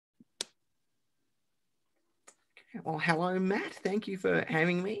Well, hello, Matt. Thank you for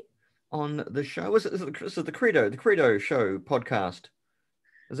having me on the show. Is it the Credo Show podcast?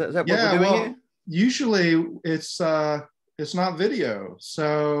 Is that what we're Yeah, doing well, here? usually it's not video.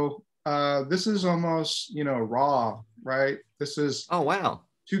 So this is almost, raw, right? This is Oh, wow.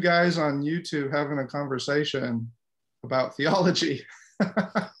 two guys on YouTube having a conversation about theology.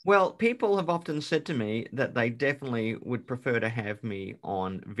 Well, people have often said to me that they definitely would prefer to have me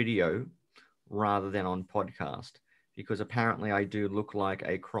on video rather than on podcast because apparently I do look like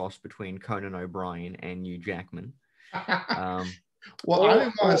a cross between Conan O'Brien and Hugh Jackman. Um, Well, I or,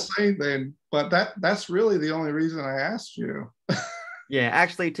 didn't want to or say anything, but that's really the only reason I asked you. Yeah,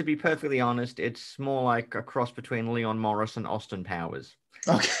 actually, to be perfectly honest, it's more like a cross between Leon Morris and Austin Powers.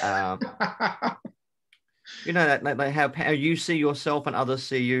 Okay. Uh, you know that like how you see yourself and others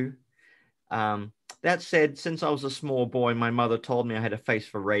see you. Um, that said, since I was a small boy, my mother told me I had a face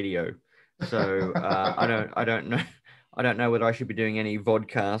for radio. So I don't know, I don't know whether I should be doing any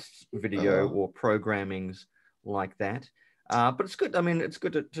vodcasts, video, Oh, or programmings like that. But it's good. I mean, it's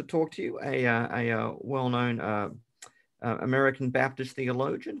good to talk to you, a well-known American Baptist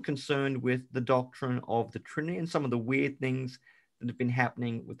theologian concerned with the doctrine of the Trinity and some of the weird things that have been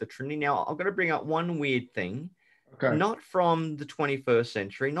happening with the Trinity. Now, I'm going to bring up one weird thing, okay. not from the 21st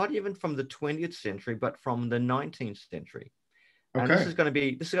century, not even from the 20th century, but from the 19th century. And Okay. this is going to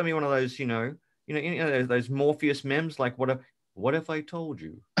be one of those, those Morpheus memes, like what if I told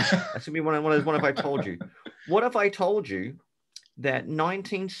you? That's going to be one of those. What if I told you? What if I told you that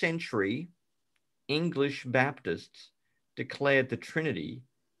 19th century English Baptists declared the Trinity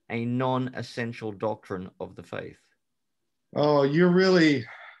a non-essential doctrine of the faith? Oh, you're really,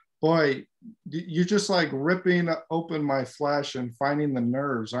 boy, you're just like ripping open my flesh and finding the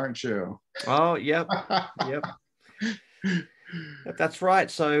nerves, aren't you? Oh, yep, yep. That's right.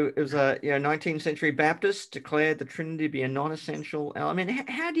 So it was 19th century Baptists declared the Trinity to be a non-essential. I mean,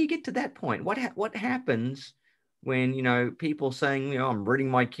 how do you get to that point? What happens when people saying, I'm reading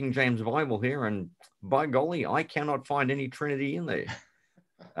my King James Bible here, and by golly, I cannot find any Trinity in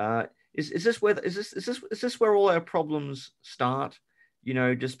there. Is this where all our problems start?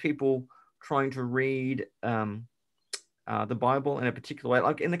 Just people trying to read the Bible in a particular way.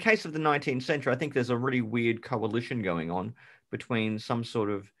 Like in the case of the 19th century, I think there's a really weird coalition going on between some sort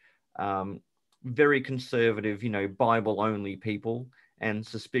of very conservative, Bible-only people and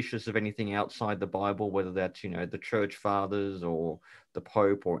suspicious of anything outside the Bible, whether that's, the church fathers or the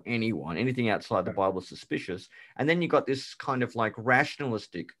Pope or anything outside the Bible is suspicious. And then you got this kind of like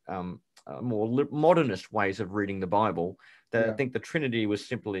rationalistic, more modernist ways of reading the Bible that I Yeah. think the Trinity was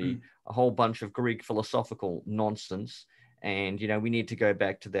simply a whole bunch of Greek philosophical nonsense. And, we need to go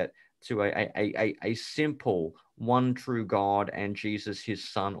back to that, to a simple one true God and Jesus, his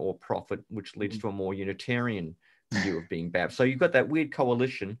son or prophet, which leads to a more Unitarian view of being baptized. So you've got that weird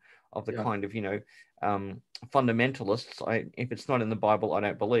coalition of the Yeah. kind of, fundamentalists. If it's not in the Bible, I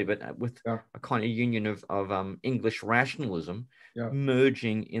don't believe it, with Yeah. a kind of union of English rationalism Yeah.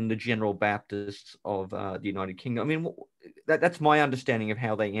 merging in the general Baptists of the United Kingdom. I mean, that's my understanding of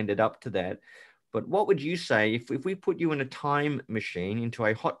how they ended up to that. But what would you say if we put you in a time machine, into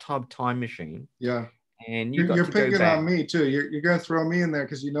a hot tub time machine, Yeah. and you got You're to go picking back? on me too. You're going to throw me in there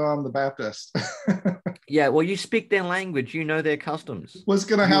because you know I'm the Baptist. Yeah, well, you speak their language, their customs. What's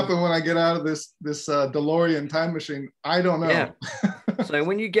going to You, happen when I get out of this DeLorean time machine? I don't yeah. know. So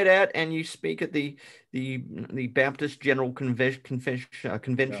when you get out and you speak at the Baptist General Convention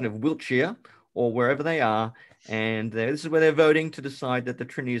Yeah. of Wiltshire or wherever they are, and this is where they're voting to decide that the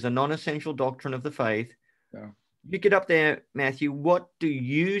Trinity is a non-essential doctrine of the faith. Yeah. You get up there, Matthew. What do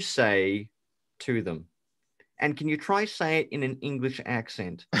you say to them? And can you try say it in an English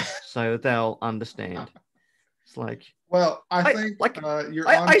accent so they'll understand? It's like, Well, I I think like you're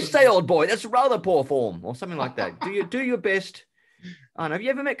on I to say, old boy, that's rather poor form, or something like that. Do your best. I don't know. Have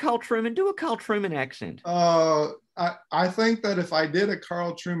you ever met Carl Truman? Do a Carl Truman accent. I think that if I did a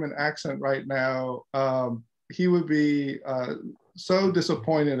Carl Truman accent right now, he would be so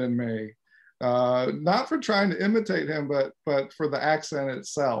disappointed in me. Not for trying to imitate him, but for the accent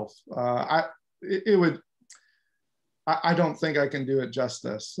itself. It would. I don't think I can do it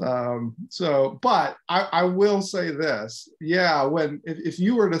justice. But I will say this. Yeah, if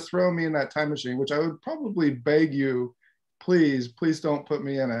you were to throw me in that time machine, which I would probably beg you, please don't put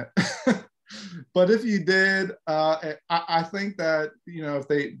me in it. But if you did, I think that, if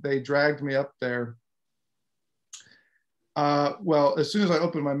they dragged me up there, well, as soon as I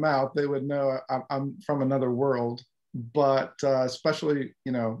opened my mouth, they would know I'm from another world. But especially,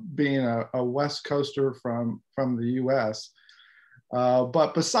 being a West Coaster from the U.S.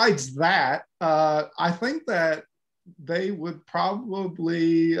 But besides that, I think that they would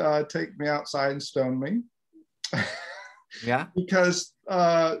probably take me outside and stone me. Yeah. Because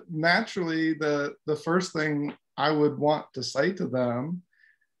naturally, the first thing I would want to say to them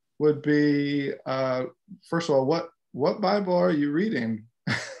would be, first of all, what Bible are you reading?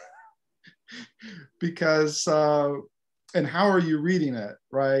 Because and how are you reading it,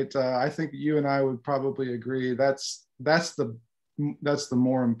 right? I think you and I would probably agree that's the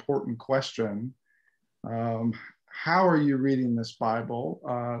more important question. How are you reading this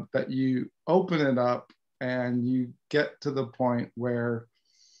Bible? That you open it up and you get to the point where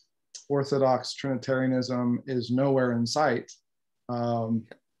Orthodox Trinitarianism is nowhere in sight.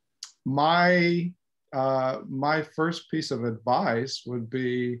 My first piece of advice would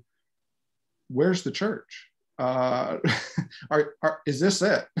be, where's the church? Is this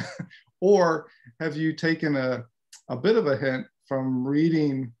it? Or have you taken a bit of a hint from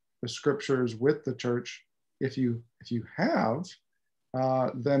reading the scriptures with the church? If you have,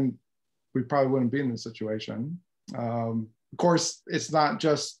 then we probably wouldn't be in this situation. Of course, it's not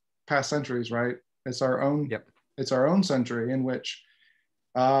just past centuries, right? It's our own. Yep. It's our own century in which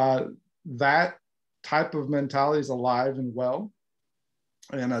that type of mentality is alive and well,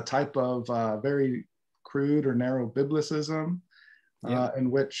 and a type of very crude or narrow biblicism, in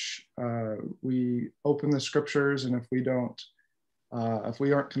which we open the scriptures, and if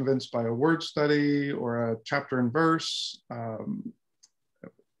we aren't convinced by a word study or a chapter and verse,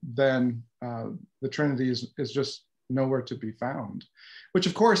 then the Trinity is just nowhere to be found, which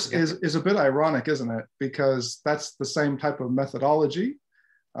of course is a bit ironic, isn't it? Because that's the same type of methodology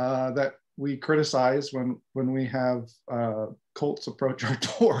that we criticize when we have cults approach our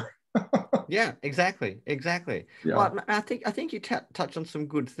door. Yeah, exactly. Yeah. Well, I think you touch on some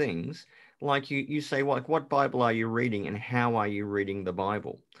good things. Like you say, what Bible are you reading and how are you reading the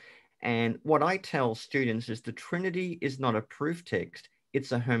Bible? And what I tell students is the Trinity is not a proof text,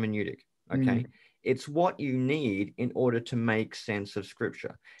 it's a hermeneutic, okay? It's what you need in order to make sense of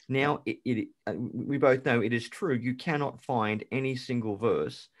Scripture. Now, we both know it is true. You cannot find any single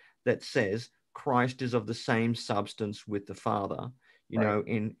verse that says Christ is of the same substance with the Father,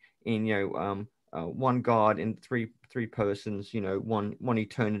 in one God in three persons, one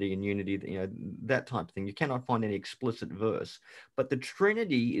eternity and unity, that type of thing. You cannot find any explicit verse, but the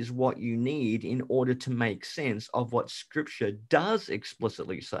Trinity is what you need in order to make sense of what Scripture does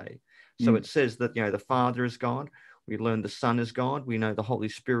explicitly say. So it says that, the Father is God. We learn the Son is God. We know the Holy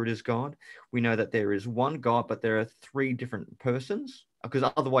Spirit is God. We know that there is one God, but there are three different persons, because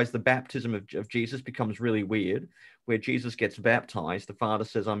otherwise the baptism of Jesus becomes really weird, where Jesus gets baptized. The Father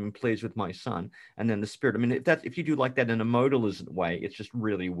says, I'm pleased with my Son. And then the Spirit. I mean, if you do like that in a modalism way, it's just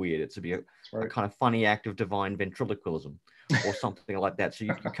really weird. It's to be a kind of funny act of divine ventriloquism or something like that. So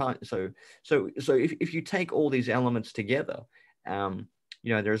you can't. So if you take all these elements together,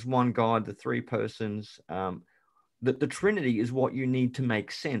 there's one God, the three persons. The Trinity is what you need to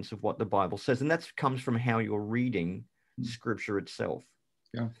make sense of what the Bible says, and that comes from how you're reading Scripture itself.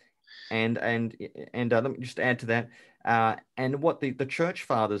 Yeah. And let me just add to that. And what the church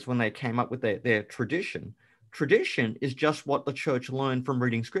fathers, when they came up with their tradition is just what the church learned from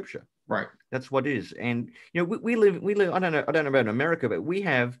reading Scripture. Right. That's what it is. And we live. I don't know about America, but we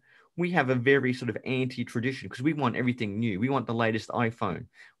have a very sort of anti-tradition because we want everything new. We want the latest iPhone.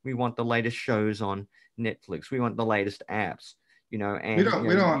 We want the latest shows on Netflix. We want the latest apps. And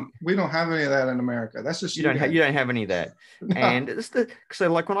we don't have any of that in America. That's just you don't have any of that. No. And so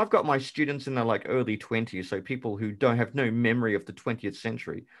like when I've got my students in their like early 20s, so people who don't have no memory of the 20th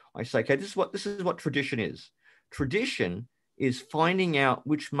century, I say, okay, this is what tradition is. Tradition is finding out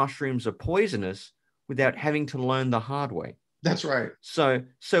which mushrooms are poisonous without having to learn the hard way. That's right. So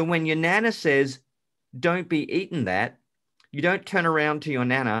when your nana says, don't be eating that, you don't turn around to your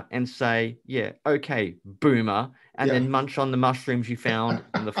nana and say, yeah, okay, boomer, and then munch on the mushrooms you found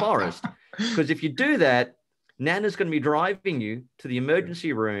in the forest. Because if you do that, nana's going to be driving you to the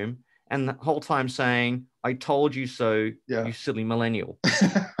emergency room and the whole time saying, I told you so, you silly millennial.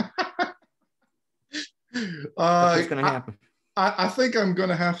 That's what's going to happen. I think I'm going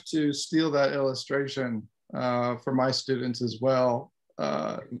to have to steal that illustration for my students as well.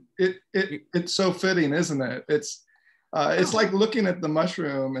 It's so fitting, isn't it? It's like looking at the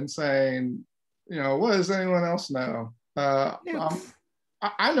mushroom and saying, what does anyone else know? I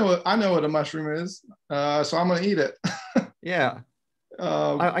know what a mushroom is, so I'm going to eat it. Yeah.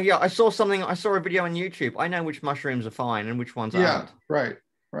 I saw a video on YouTube. I know which mushrooms are fine and which ones aren't. Right.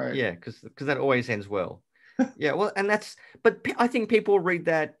 Yeah, because that always ends well. Yeah, well, but I think people read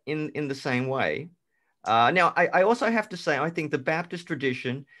that in the same way. Now, I also have to say, I think the Baptist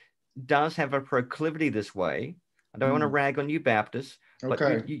tradition does have a proclivity this way, I don't want to rag on you Baptists, but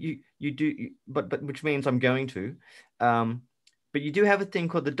Okay. you do, but which means I'm going to. But you do have a thing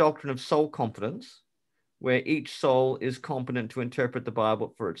called the doctrine of soul competence, where each soul is competent to interpret the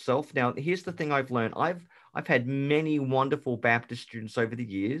Bible for itself. Now, here's the thing I've learned. I've had many wonderful Baptist students over the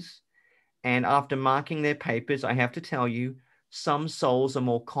years, and after marking their papers, I have to tell you, some souls are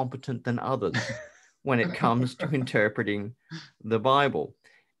more competent than others when it comes to interpreting the Bible.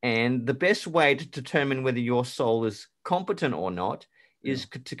 And the best way to determine whether your soul is competent or not is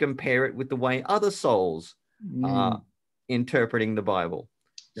to compare it with the way other souls are interpreting the Bible.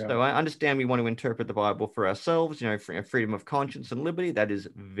 Yeah. So I understand we want to interpret the Bible for ourselves, freedom of conscience and liberty. That is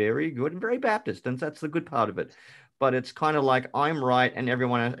very good and very Baptist, and that's the good part of it. But it's kind of like I'm right and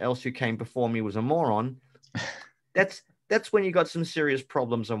everyone else who came before me was a moron. That's when you got some serious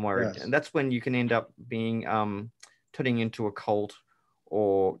problems, I'm worried. Yes. And that's when you can end up being turning into a cult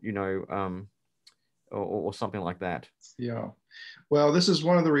or something like that. Yeah. Well, this is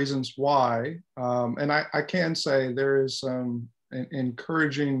one of the reasons why, and I can say there is some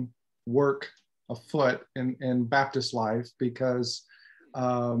encouraging work afoot in Baptist life because,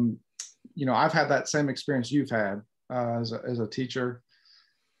 I've had that same experience you've had as a teacher.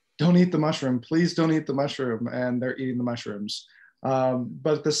 Don't eat the mushroom, please don't eat the mushroom, and they're eating the mushrooms.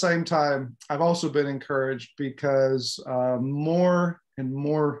 But at the same time, I've also been encouraged because more and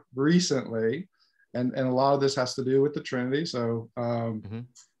more recently, and a lot of this has to do with the Trinity, so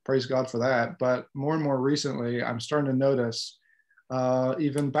praise God for that. But more and more recently, I'm starting to notice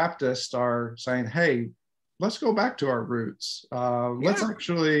even Baptists are saying, hey, let's go back to our roots. Let's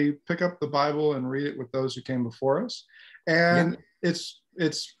actually pick up the Bible and read it with those who came before us. And it's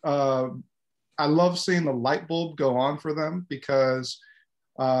I love seeing the light bulb go on for them because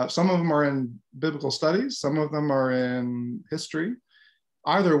some of them are in biblical studies, some of them are in history.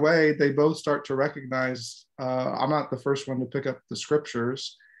 Either way, they both start to recognize I'm not the first one to pick up the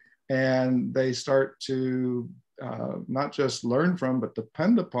scriptures, and they start to not just learn from, but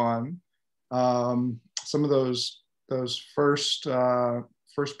depend upon some of those first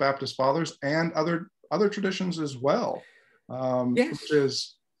Baptist fathers and other traditions as well. Which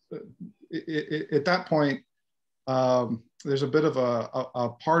is at that point, there's a bit of a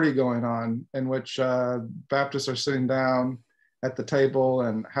party going on in which Baptists are sitting down at the table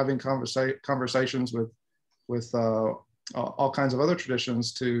and having conversations with all kinds of other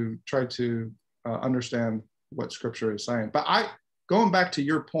traditions to try to understand what Scripture is saying. But going back to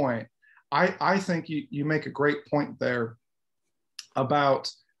your point, I think you make a great point there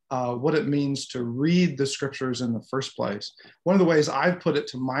about what it means to read the Scriptures in the first place. One of the ways I've put it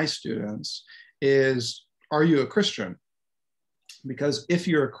to my students is, are you a Christian? Because if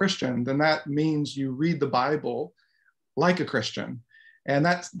you're a Christian, then that means you read the Bible like a Christian. And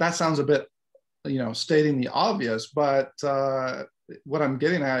that sounds a bit, stating the obvious, but what I'm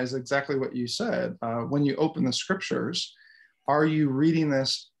getting at is exactly what you said. When you open the Scriptures, are you reading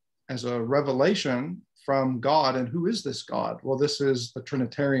this as a revelation from God? And who is this God? Well, this is the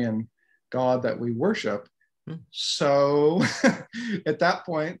Trinitarian God that we worship. So at that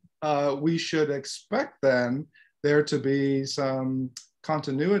point, we should expect then there to be some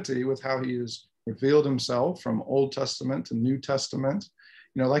continuity with how he has revealed himself from Old Testament to New Testament.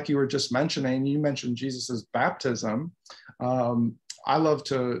 Like you were just mentioning, you mentioned Jesus's baptism. I love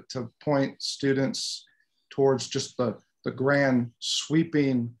to point students towards just the grand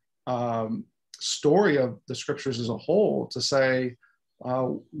sweeping story of the Scriptures as a whole, to say,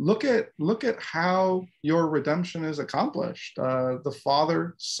 look at how your redemption is accomplished. The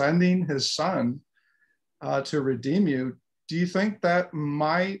Father sending his Son to redeem you. Do you think that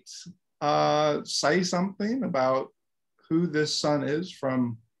might say something about who this Son is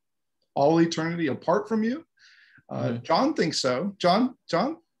from all eternity apart from you? John thinks so. John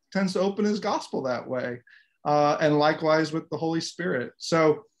tends to open his gospel that way, and likewise with the Holy Spirit.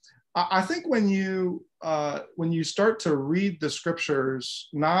 So I think when you start to read the Scriptures,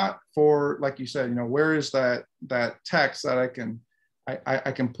 not for, like you said, where is that text that I can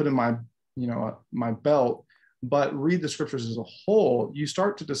put in my my belt, but read the Scriptures as a whole, you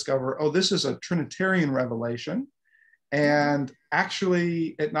start to discover, oh, this is a Trinitarian revelation. And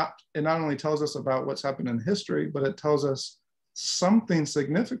actually, it not only tells us about what's happened in history, but it tells us something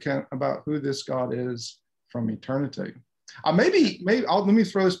significant about who this God is from eternity. Maybe let me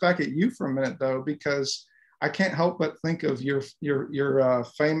throw this back at you for a minute, though, because I can't help but think of your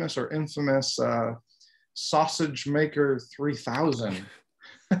famous or infamous sausage maker 3000.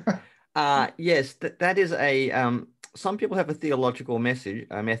 Yes, that is a. Some people have a theological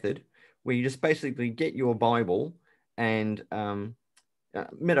method where you just basically get your Bible and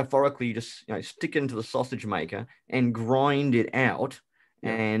metaphorically, you just stick it into the sausage maker and grind it out,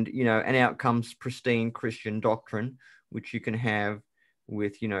 and and out comes pristine Christian doctrine, which you can have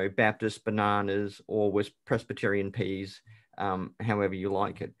with Baptist bananas or with Presbyterian peas, however you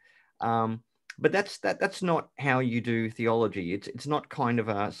like it. But that's not how you do theology. It's not kind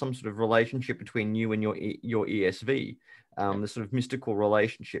of some sort of relationship between you and your ESV, the sort of mystical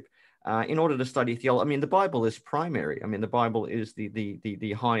relationship. In order to study theology, I mean, the Bible is primary. I mean, the Bible is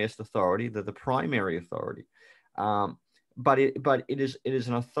the highest authority, the primary authority. But it is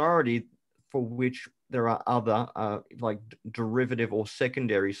an authority for which there are other like derivative or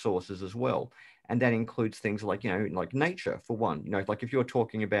secondary sources as well, and that includes things like like nature, for one. Like if you're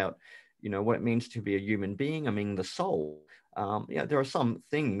talking about what it means to be a human being, I mean the soul. There are some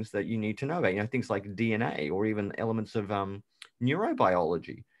things that you need to know about. Things like DNA or even elements of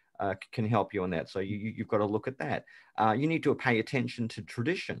neurobiology. Can help you on that. So you've got to look at that. You need to pay attention to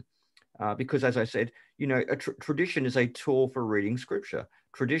tradition because, as I said, tradition is a tool for reading scripture.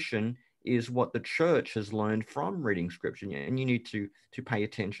 Tradition is what the church has learned from reading scripture, and you need to pay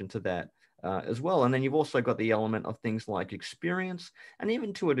attention to that as well. And then you've also got the element of things like experience and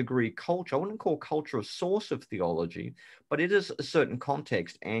even to a degree culture. I wouldn't call culture a source of theology, but it is a certain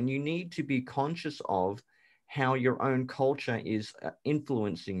context, and you need to be conscious of how your own culture is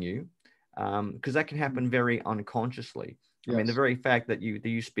influencing you, because that can happen very unconsciously. Yes. I mean, the very fact that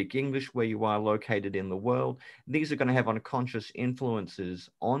you speak English where you are located in the world, these are going to have unconscious influences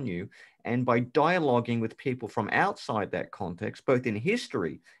on you. And by dialoguing with people from outside that context, both in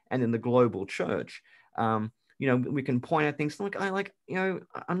history and in the global church, we can point out things like,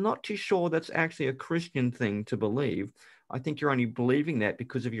 I'm not too sure that's actually a Christian thing to believe. I think you're only believing that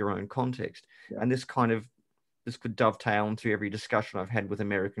because of your own context. Yeah. And this could dovetail into every discussion I've had with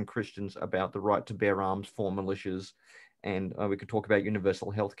American Christians about the right to bear arms for militias. And we could talk about universal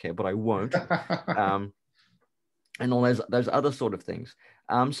health care, but I won't. And all those other sort of things.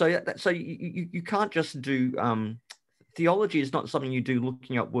 So you can't just do, theology is not something you do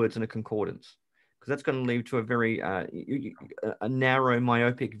looking up words in a concordance, because that's going to lead to a very a narrow,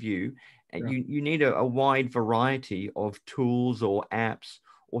 myopic view. And you need a wide variety of tools or apps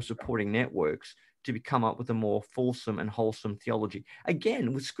or supporting networks to come up with a more fulsome and wholesome theology.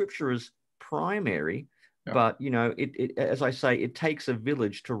 Again, with scripture as primary, but it as I say, it takes a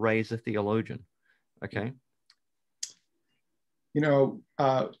village to raise a theologian. Okay.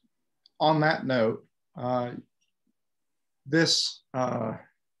 On that note, this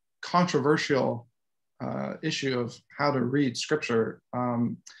controversial issue of how to read scripture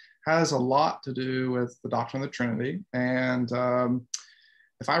has a lot to do with the doctrine of the Trinity. And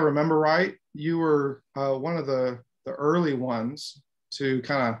if I remember right, you were one of the early ones to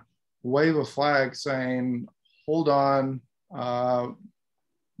kind of wave a flag saying, hold on,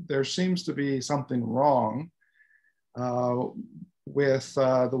 there seems to be something wrong with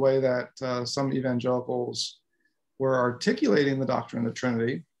the way that some evangelicals were articulating the doctrine of the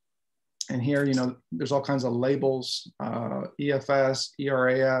Trinity. And here, there's all kinds of labels, EFS,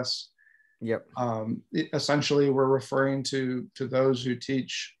 ERAS. Yep. Essentially, we're referring to those who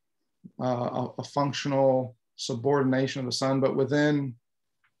teach a functional subordination of the Son, but within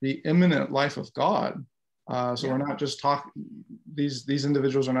the immanent life of God. We're not just talking, these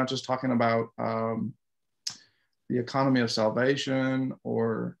individuals are not just talking about the economy of salvation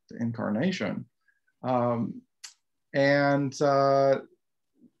or the incarnation.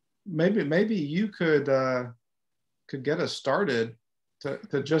 Maybe you could get us started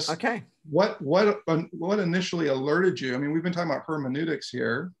to just what initially alerted you. I mean, we've been talking about hermeneutics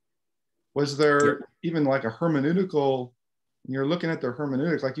here. Was there even like a hermeneutical? You're looking at the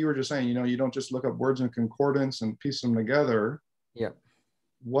hermeneutics, like you were just saying. You don't just look up words in concordance and piece them together. Yep.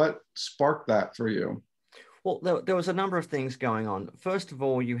 What sparked that for you? Well, there was a number of things going on. First of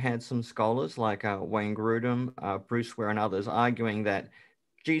all, you had some scholars like Wayne Grudem, Bruce Ware, and others arguing that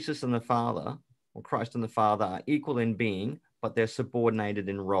Jesus and the Father, or Christ and the Father, are equal in being, but they're subordinated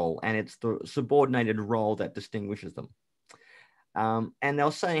in role. And it's the subordinated role that distinguishes them. And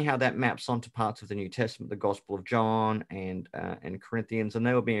they're saying how that maps onto parts of the New Testament, the Gospel of John and Corinthians, and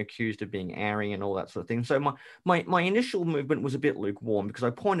they were being accused of being Arian and all that sort of thing. So my initial movement was a bit lukewarm, because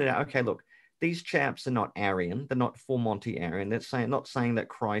I pointed out, okay, look, these chaps are not Arian, they're not full Monty Arian. They're not saying that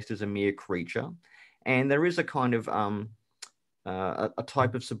Christ is a mere creature, and there is a kind of a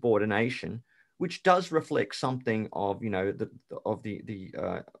type of subordination which does reflect something of the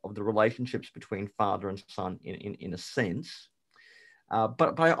relationships between father and son in a sense.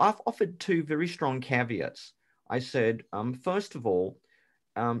 But I've offered two very strong caveats. I said, first of all,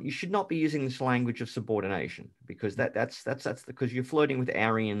 you should not be using this language of subordination, because that's because you're flirting with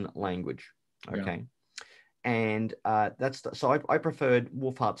Aryan language. Okay. Yeah. And so I preferred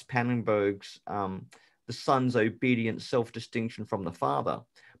Wolfhart's Pannenberg's the son's obedient self-distinction from the father,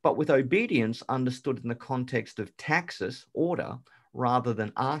 but with obedience understood in the context of taxis, order, rather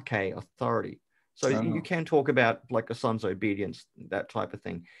than arche, authority. So you can talk about like a son's obedience, that type of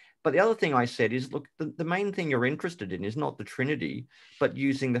thing. But the other thing I said is, look, the main thing you're interested in is not the Trinity, but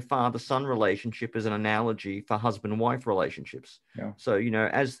using the father-son relationship as an analogy for husband-wife relationships. Yeah. So,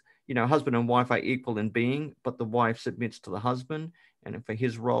 as husband and wife are equal in being, but the wife submits to the husband and for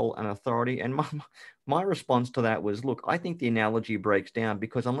his role and authority. And my response to that was, look, I think the analogy breaks down,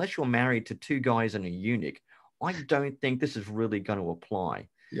 because unless you're married to two guys and a eunuch, I don't think this is really going to apply.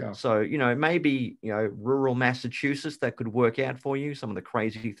 Yeah. So, maybe, rural Massachusetts, that could work out for you. Some of the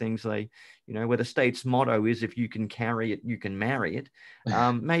crazy things where the state's motto is, if you can carry it, you can marry it.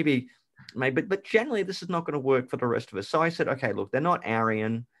 Maybe, but generally this is not going to work for the rest of us. So I said, okay, look, they're not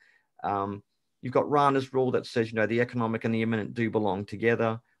Aryan. You've got Rahner's rule that says, the economic and the immanent do belong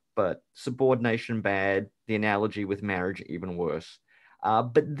together, but subordination bad, the analogy with marriage even worse.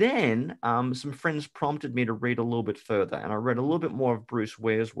 But then some friends prompted me to read a little bit further, and I read a little bit more of Bruce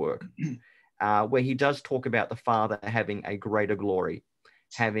Ware's work, where he does talk about the Father having a greater glory,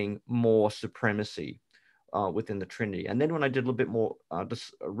 having more supremacy within the Trinity. And then when I did a little bit more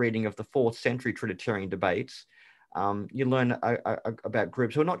reading of the 4th century Trinitarian debates, you learn about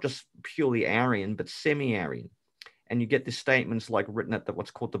groups who are not just purely Arian, but semi-Arian. And you get these statements like written at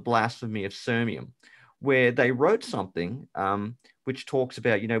what's called the blasphemy of Sirmium, where they wrote something which talks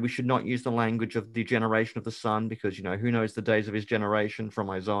about, we should not use the language of the generation of the Son, because, who knows the days of his generation, from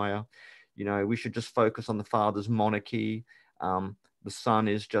Isaiah. We should just focus on the Father's monarchy. The Son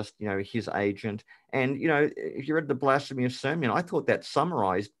is just, his agent. And, if you read the blasphemy of Sirmium, I thought that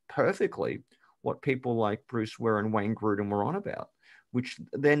summarized perfectly what people like Bruce Ware and Wayne Grudem were on about, which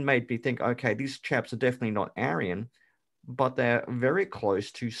then made me think, okay, these chaps are definitely not Arian, but they're very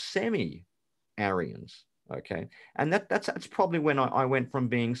close to semi-Arians. Okay. And that's probably when I went from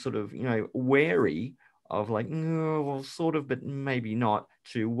being sort of, wary of like, no, well, sort of, but maybe not,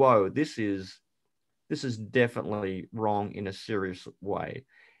 to, whoa, this is definitely wrong in a serious way.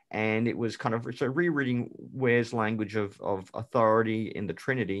 And it was kind of so rereading Ware's language of authority in the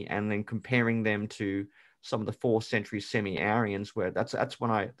Trinity, and then comparing them to some of the 4th century semi-Arians, where that's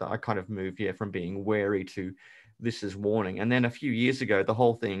when I kind of moved from being wary to this is warning. And then a few years ago, the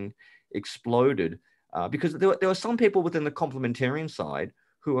whole thing exploded because there were some people within the complementarian side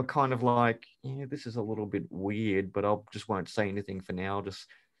who are kind of like, yeah, this is a little bit weird, but won't say anything for now. I'll just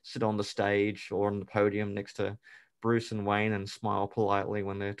sit on the stage or on the podium next to Bruce and Wayne and smile politely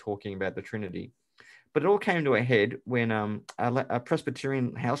when they're talking about the Trinity. But it all came to a head when a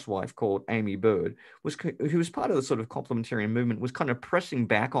Presbyterian housewife called Amy Bird, who was part of the sort of complementarian movement, was kind of pressing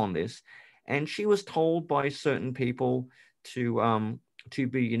back on this. And she was told by certain people to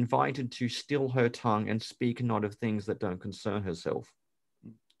be invited to still her tongue and speak not of things that don't concern herself,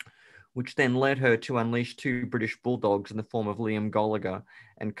 which then led her to unleash 2 British bulldogs in the form of Liam Gallagher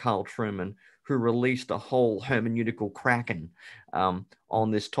and Carl Trueman, who released a whole hermeneutical kraken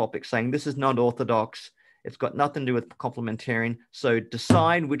on this topic, saying this is not orthodox, it's got nothing to do with complementarian, so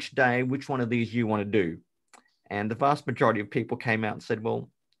decide which one of these you want to do. And the vast majority of people came out and said, well,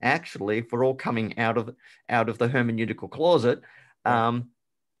 actually, if we're all coming out of the hermeneutical closet,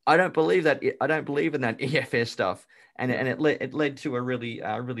 I don't believe that. I don't believe in that EFS stuff. And it led to a really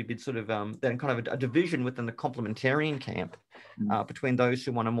big sort of then kind of a division within the complementarian camp between those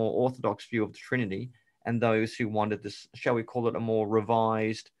who want a more orthodox view of the Trinity and those who wanted this, shall we call it, a more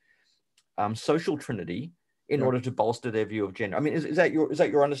revised social Trinity in order to bolster their view of gender. I mean, is that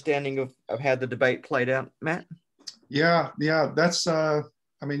your understanding of how the debate played out, Matt? Yeah. That's I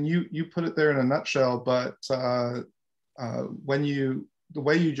mean, you put it there in a nutshell, but the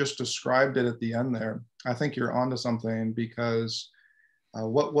way you just described it at the end there, I think you're onto something, because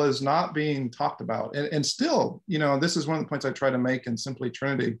what was not being talked about, and still, this is one of the points I try to make in Simply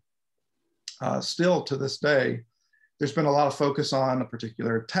Trinity, still to this day, there's been a lot of focus on a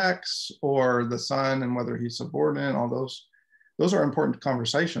particular text or the Son and whether he's subordinate. All those are important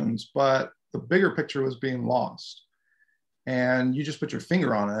conversations, but the bigger picture was being lost. And you just put your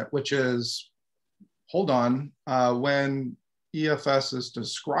finger on it, which is, hold on, when EFS is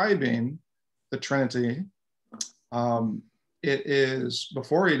describing the Trinity, it is,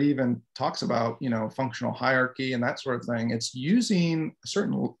 before it even talks about, functional hierarchy and that sort of thing, it's using a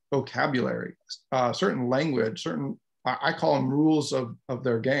certain vocabulary, certain language, certain, I call them rules of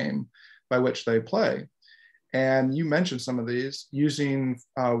their game by which they play. And you mentioned some of these using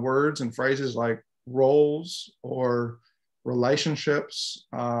words and phrases like roles or relationships,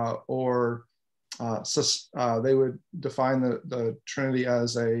 or they would define the Trinity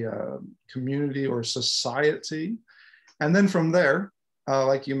as a community or society. And then from there,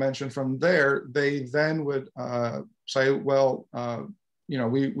 like you mentioned, from there, they then would say, well,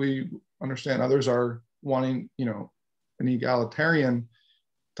 we understand others are wanting, an egalitarian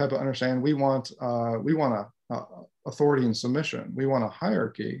type of understanding. We want authority and submission. We want a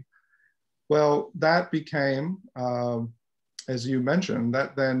hierarchy. Well, that became, as you mentioned,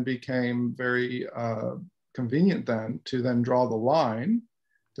 that then became very convenient then to then draw the line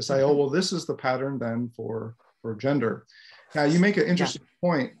to say, oh, well, this is the pattern then for gender. Now, you make an interesting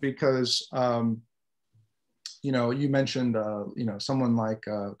point because, you mentioned, someone like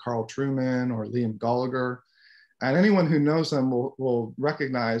Carl Trueman or Liam Gallagher, and anyone who knows them will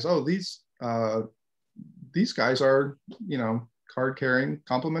recognize, oh, these guys are, card-carrying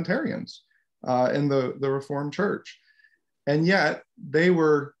complementarians in the Reformed Church. And yet they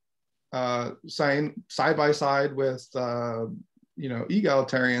were saying side by side with,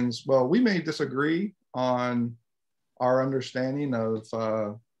 egalitarians, well, we may disagree on our understanding of,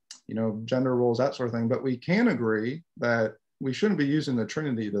 gender roles, that sort of thing, but we can agree that we shouldn't be using the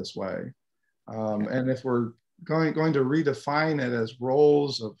Trinity this way. And if we're going to redefine it as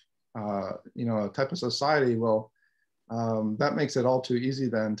roles of, a type of society, well, that makes it all too easy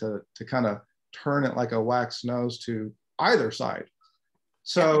then to kind of turn it like a wax nose to either side.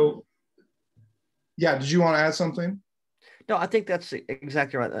 So, did you want to add something? No, I think that's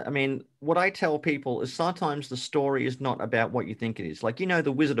exactly right. I mean, what I tell people is sometimes the story is not about what you think it is. Like,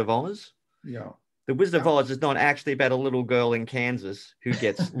 the Wizard of Oz? Yeah. The Wizard of Oz is not actually about a little girl in Kansas who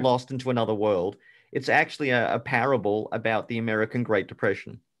gets lost into another world. It's actually a parable about the American Great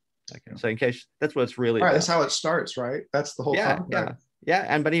Depression. Okay, so in case that's what it's really about. That's how it starts, right? That's the whole concept.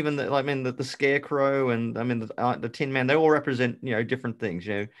 But even the Scarecrow and the Tin Man, they all represent different things.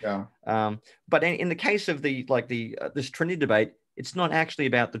 But in the case of this Trinity debate, it's not actually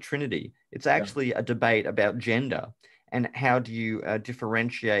about the Trinity. It's actually a debate about gender and how do you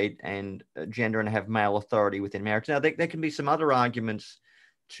differentiate and gender and have male authority within marriage. Now there can be some other arguments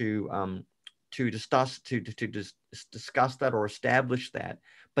to discuss that or establish that,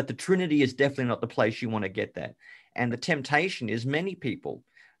 but the Trinity is definitely not the place you want to get that. And the temptation is many people,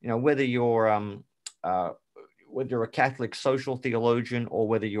 whether you're a Catholic social theologian or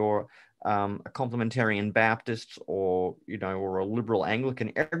whether you're a complementarian Baptist or a liberal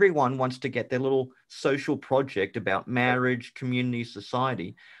Anglican, everyone wants to get their little social project about marriage, community,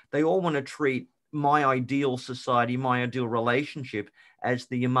 society. They all want to treat my ideal society, my ideal relationship as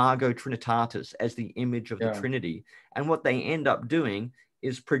the imago trinitatis, as the image of the Trinity. And what they end up doing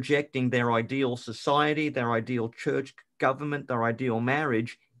is projecting their ideal society, their ideal church government, their ideal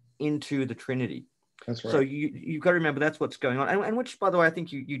marriage into the Trinity. That's right. So you've got to remember that's what's going on. And which, by the way, I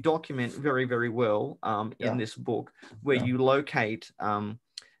think you document very, very well in this book, where you locate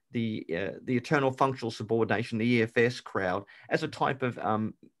the eternal functional subordination, the EFS crowd, as a type of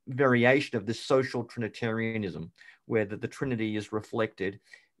variation of this social Trinitarianism, where the Trinity is reflected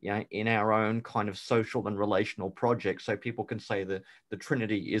in our own kind of social and relational project. So people can say the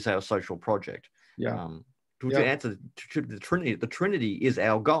Trinity is our social project. To answer the Trinity is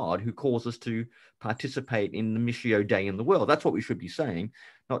our God who calls us to participate in the Missio Dei in the world. That's what we should be saying,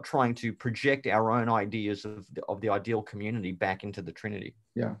 not trying to project our own ideas of the ideal community back into the Trinity.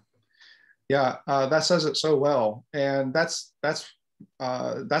 That says it so well. And that's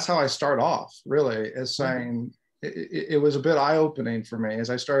how I start off, really, is saying it was a bit eye-opening for me as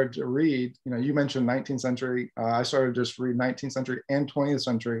I started to read. You mentioned 19th century. I started just read 19th century and 20th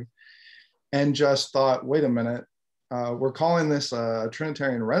century and just thought, wait a minute, we're calling this a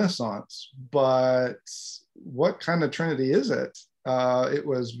Trinitarian Renaissance, but what kind of Trinity is it? It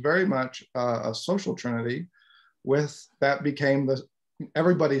was very much a social Trinity that became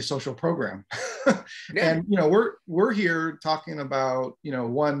everybody's social program. And we're here talking about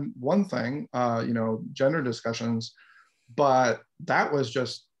one thing, gender discussions, but that was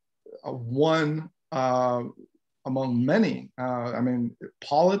just one among many.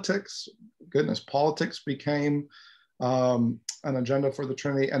 Politics became an agenda for the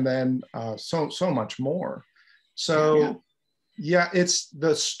Trinity, and then so much more. So it's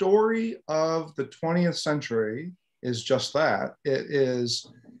the story of the 20th century is just that. It is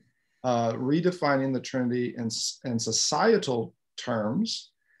redefining the Trinity in societal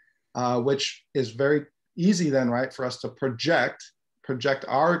terms, which is very easy then, right, for us to project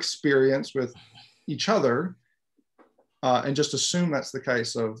our experience with each other and just assume that's the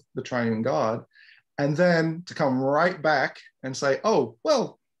case of the triune God. and then to come right back and say, oh,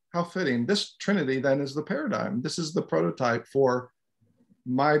 well, how fitting. This Trinity then is the paradigm. This is the prototype for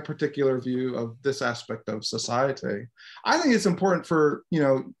my particular view of this aspect of society. I think it's important for,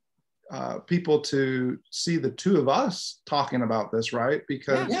 people to see the two of us talking about this, right?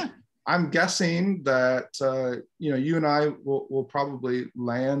 Because I'm guessing that, you and I will probably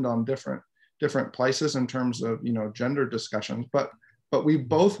land on different places in terms of, gender discussions, but we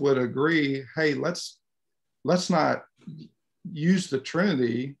both would agree, hey, let's not use the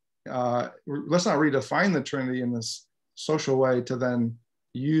Trinity, let's not redefine the Trinity in this social way to then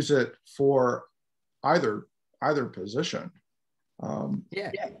use it for either position.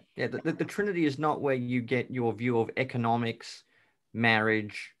 The Trinity is not where you get your view of economics,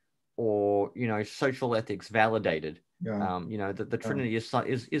 marriage, or social ethics validated. The Trinity is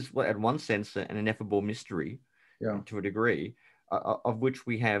at one sense an ineffable mystery, to a degree, of which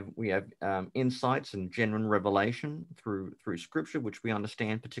we have insights and genuine revelation through Scripture, which we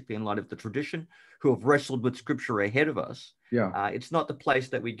understand, particularly in light of the tradition, who have wrestled with Scripture ahead of us. It's not the place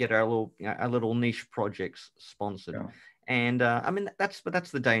that we get our little niche projects sponsored. And that's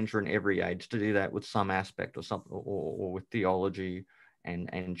the danger in every age, to do that with some aspect or something, or with theology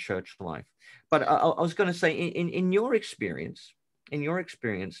and church life. But I was going to say, in your experience,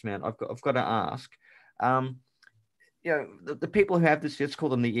 man, I've got to ask, the people who have this, let's call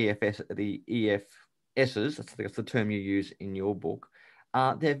them the EFSs. That's the term you use in your book.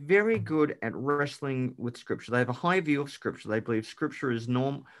 They're very good at wrestling with Scripture. They have a high view of Scripture. They believe Scripture is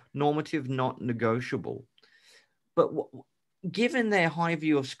normative, not negotiable. But given their high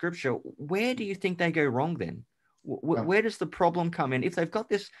view of Scripture, where do you think they go wrong then? Where does the problem come in? If they've got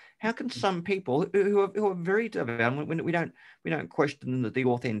this, how can some people who are very devout, we don't question the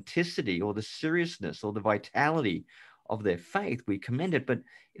authenticity or the seriousness or the vitality of their faith, we commend it. But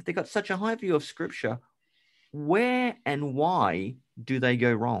if they've got such a high view of Scripture, where and why do they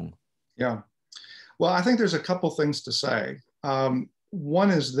go wrong? Yeah. Well, I think there's a couple things to say. One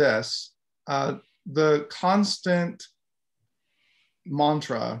is this, the constant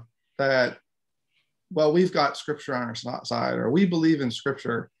mantra that, well, we've got Scripture on our side, or we believe in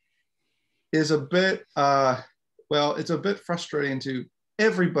Scripture, is a bit, it's a bit frustrating to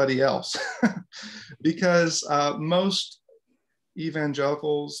everybody else because most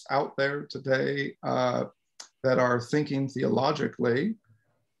evangelicals out there today that are thinking theologically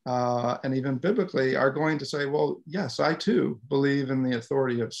and even biblically are going to say, well, yes, I too believe in the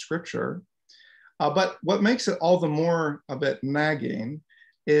authority of Scripture. But what makes it all the more a bit nagging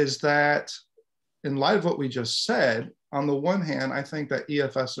is that, in light of what we just said, on the one hand, I think that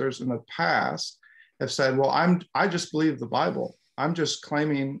EFSers in the past have said, well, I just believe the Bible. I'm just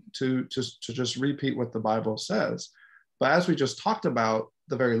claiming to just repeat what the Bible says. But as we just talked about,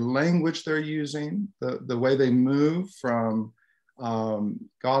 the very language they're using, the way they move from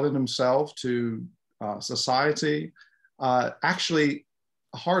God and himself to society, actually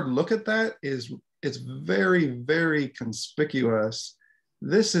a hard look at that it's very, very conspicuous.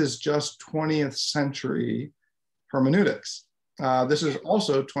 This is just 20th century hermeneutics. This is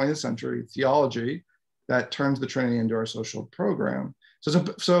also 20th century theology that turns the Trinity into our social program.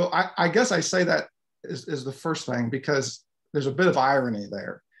 So I guess I say that is the first thing, because there's a bit of irony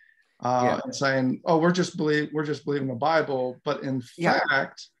there. And saying, oh, we're just believing the Bible, but in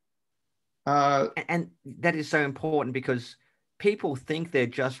fact, and that is so important, because people think they're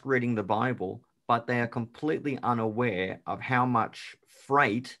just reading the Bible, but they are completely unaware of how much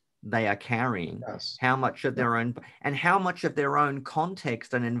freight they are carrying, how much of their own, and how much of their own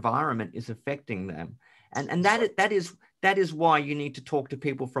context and environment is affecting them. And that is why you need to talk to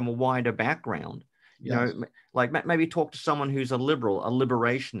people from a wider background. You know, like maybe talk to someone who's a liberal, a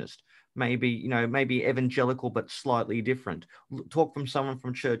liberationist, maybe evangelical, but slightly different. Talk from someone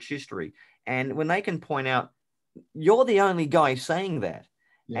from church history. And when they can point out, you're the only guy saying that.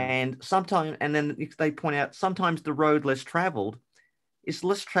 And then they point out, sometimes the road less traveled is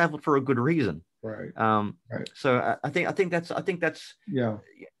less traveled for a good reason. Right. So I think that's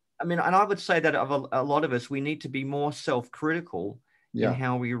I mean, and I would say that of a lot of us, we need to be more self-critical in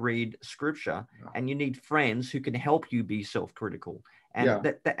how we read Scripture, and you need friends who can help you be self-critical, and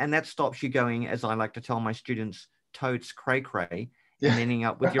that stops you going, as I like to tell my students, totes cray cray, and ending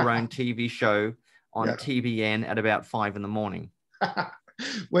up with your own TV show on TBN at about 5 a.m.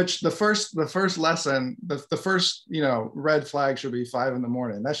 Which the first lesson, the first red flag should be 5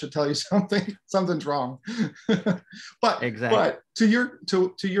 a.m. That should tell you something's wrong. But exactly. But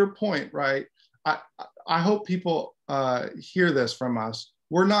to your point, right? I hope people hear this from us.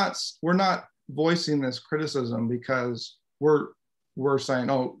 We're not voicing this criticism because we're saying,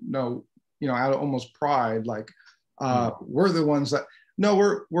 oh no, out of almost pride, like we're the ones that,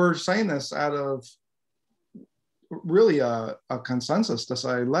 no, we're saying this out of really a consensus to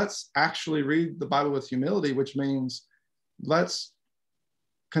say, let's actually read the Bible with humility, which means let's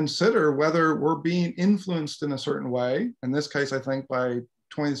consider whether we're being influenced in a certain way, in this case, I think by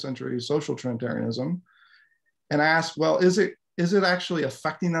 20th century social Trinitarianism, and ask, well, is it actually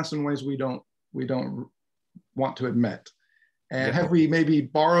affecting us in ways we don't want to admit? And have we maybe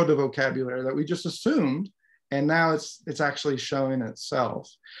borrowed a vocabulary that we just assumed, and now it's actually showing itself?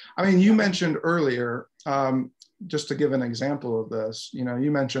 I mean, you mentioned earlier, just to give an example of this,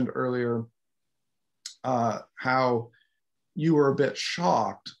 you mentioned earlier how you were a bit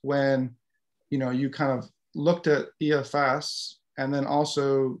shocked when, you kind of looked at EFS and then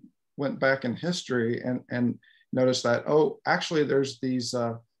also went back in history and noticed that, oh, actually there's these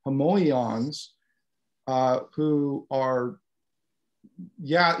homoions who are,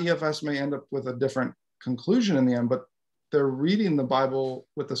 EFS may end up with a different conclusion in the end, but they're reading the Bible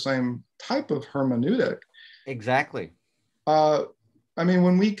with the same type of hermeneutic. Exactly. I mean,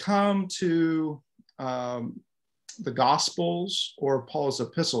 when we come to the Gospels or Paul's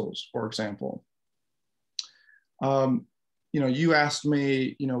epistles, for example, you asked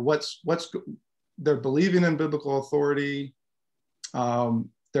me, what's they're believing in biblical authority.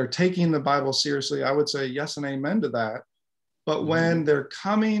 They're taking the Bible seriously. I would say yes and amen to that. But when they're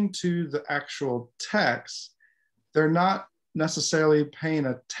coming to the actual text, they're not necessarily paying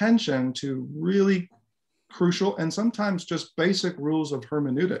attention to really crucial and sometimes just basic rules of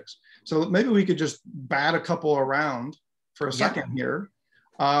hermeneutics. So maybe we could just bat a couple around for a second here.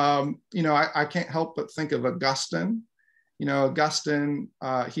 I can't help but think of Augustine. Augustine,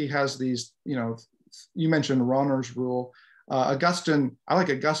 he has these, you mentioned Rahner's rule. Augustine, I like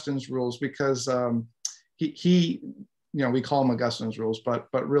Augustine's rules because he we call them Augustine's rules, but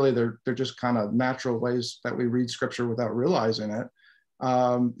really they're just kind of natural ways that we read scripture without realizing it.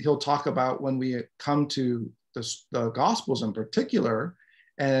 He'll talk about when we come to the Gospels in particular,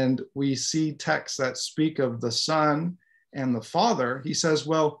 and we see texts that speak of the Son and the Father. He says,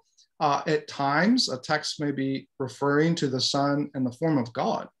 well, at times a text may be referring to the Son in the form of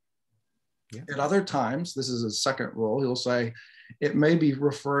God. Yeah. At other times, this is his second rule, he'll say it may be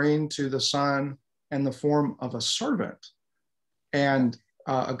referring to the Son in the form of a servant. And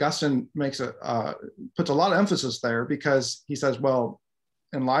Augustine puts a lot of emphasis there because he says, well,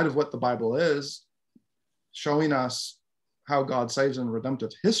 in light of what the Bible is, showing us how God saves in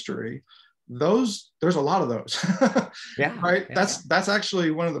redemptive history, there's a lot of those. Right? Yeah. That's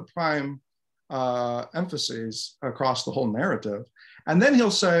actually one of the prime emphases across the whole narrative. And then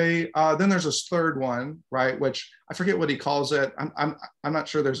he'll say, then there's this third one, right? Which I forget what he calls it. I'm not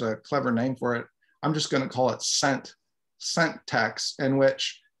sure there's a clever name for it. I'm just going to call it sent text, in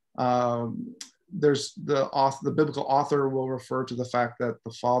which there's the biblical author will refer to the fact that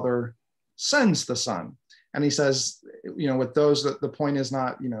the Father sends the Son. And he says, with those, that the point is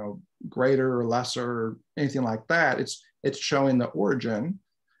not, greater or lesser or anything like that. It's showing the origin.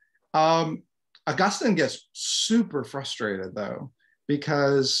 Augustine gets super frustrated though,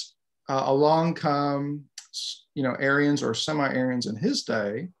 because along come, Arians or semi-Arians in his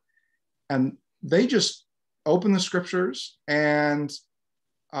day, and they just open the scriptures and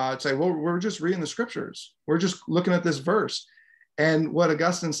say, well, we're just reading the scriptures. We're just looking at this verse. And what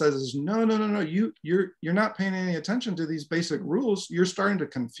Augustine says is, no, you're not paying any attention to these basic rules. You're starting to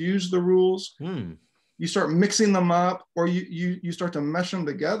confuse the rules. You start mixing them up, or you start to mesh them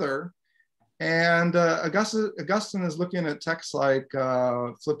together. And Augustine is looking at texts like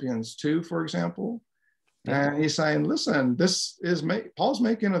Philippians 2, for example. And he's saying, listen, Paul's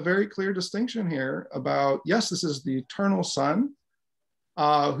making a very clear distinction here about, yes, this is the eternal Son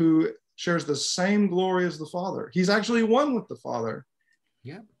who shares the same glory as the Father. He's actually one with the Father.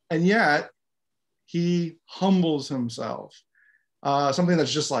 Yeah. And yet he humbles himself. Something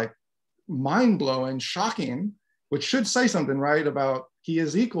that's just like mind-blowing, shocking, which should say something, right, about he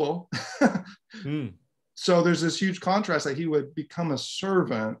is equal. So there's this huge contrast that he would become a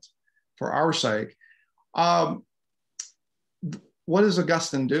servant for our sake. What is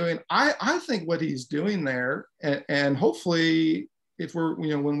Augustine doing? I think what he's doing there, and hopefully if we're,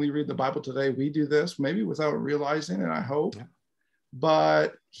 when we read the Bible today, we do this, maybe without realizing it, I hope,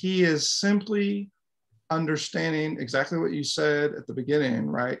 but he is simply understanding exactly what you said at the beginning,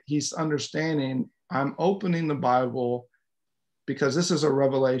 right? He's understanding, I'm opening the Bible because this is a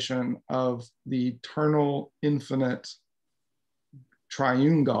revelation of the eternal, infinite,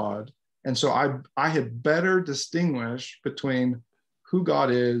 triune God. And so I had better distinguish between who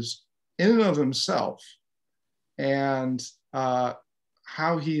God is in and of himself and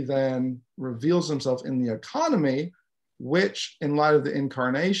how he then reveals himself in the economy, which in light of the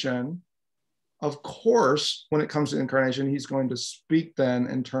incarnation, of course, when it comes to incarnation, he's going to speak then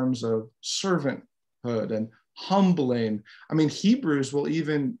in terms of servanthood and humbling. I mean, Hebrews will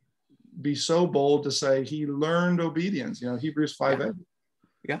even be so bold to say he learned obedience, Hebrews 5:8.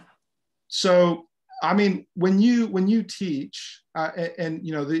 Yeah. So, I mean, when you teach, and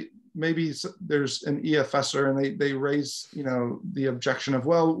maybe there's an EFSer and they raise, the objection of,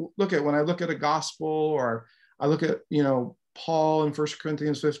 well, when I look at a gospel, or I look at, Paul in 1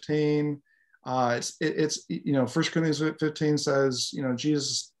 Corinthians 15, it's 1 Corinthians 15 says,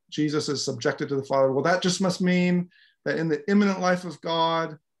 Jesus is subjected to the Father. Well, that just must mean that in the immanent life of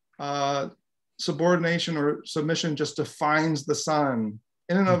God, subordination or submission just defines the Son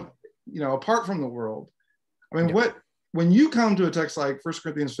in and of, apart from the world. I mean, when you come to a text like 1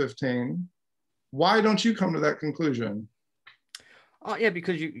 Corinthians 15, why don't you come to that conclusion? Oh, yeah,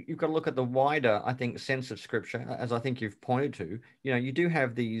 because you've got to look at the wider, I think, sense of Scripture, as I think you've pointed to. You do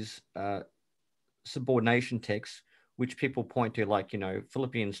have these subordination texts, which people point to, like,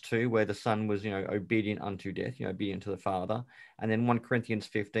 Philippians 2, where the Son was, obedient unto death, obedient to the Father. And then 1 Corinthians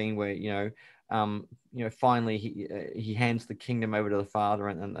 15, where, finally he hands the kingdom over to the Father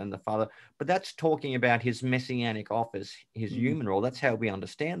and the Father. But that's talking about his messianic office, his human role. That's how we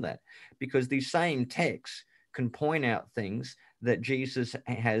understand that. Because these same texts can point out things that Jesus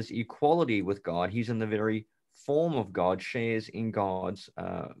has equality with God. He's in the very form of God, shares in God's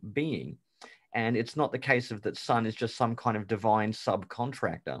being. And it's not the case of that Son is just some kind of divine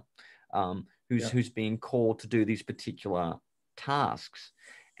subcontractor who's being called to do these particular tasks.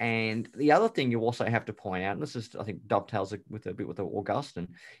 And the other thing you also have to point out, and this is, I think, dovetails with Augustine,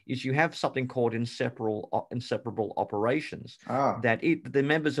 is you have something called inseparable operations, that the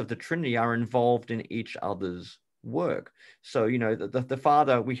members of the Trinity are involved in each other's work. So, the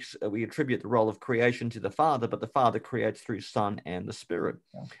Father, we attribute the role of creation to the Father, but the Father creates through Son and the Spirit.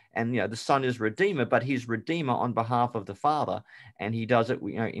 Yeah. And, the Son is Redeemer, but he's Redeemer on behalf of the Father, and he does it,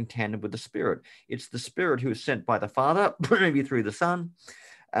 in tandem with the Spirit. It's the Spirit who is sent by the Father, maybe through the Son,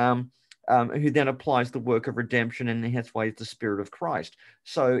 who then applies the work of redemption, and that's why it's the Spirit of Christ.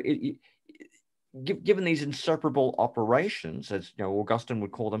 So given these inseparable operations, as Augustine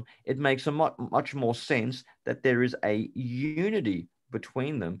would call them, it makes a much more sense that there is a unity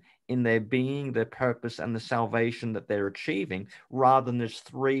between them in their being, their purpose, and the salvation that they're achieving, rather than there's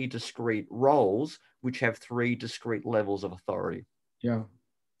three discrete roles which have three discrete levels of authority. Yeah.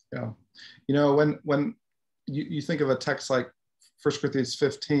 When you think of a text like 1 Corinthians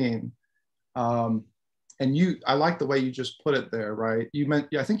 15, and I like the way you just put it there, right?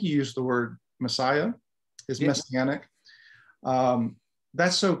 I think you used the word Messiah is messianic.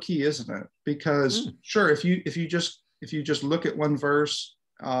 That's so key, isn't it? Because sure, if you just look at one verse,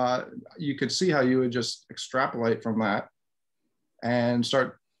 you could see how you would just extrapolate from that and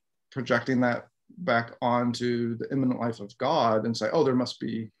start projecting that back onto the immanent life of God and say, oh, there must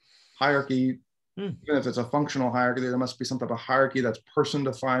be hierarchy. Even if it's a functional hierarchy, there must be some type of hierarchy that's person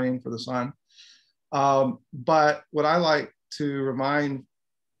defining for the Son. But what I like to remind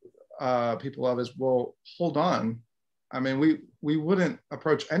people of is, well, hold on. I mean, we wouldn't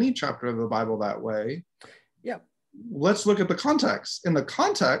approach any chapter of the Bible that way. Yeah. Let's look at the context. In the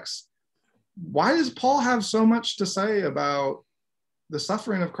context, why does Paul have so much to say about the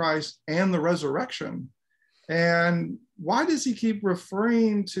suffering of Christ and the resurrection? And why does he keep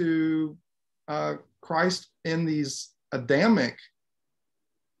referring to Christ in these Adamic,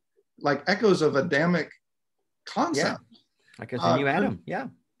 like echoes of Adamic concept? Like as a new Adam. Yeah.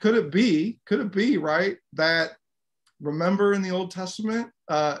 Could it be, right, that, remember in the Old Testament,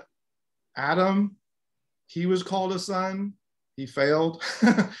 Adam, he was called a son, he failed,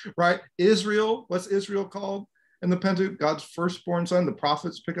 right? Israel, what's Israel called in the Pentateuch? God's firstborn son. The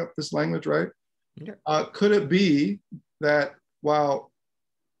prophets pick up this language, right? Yeah. Could it be that while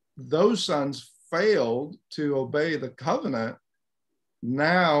those sons failed to obey the covenant,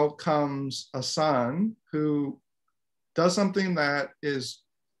 now comes a son who does something that is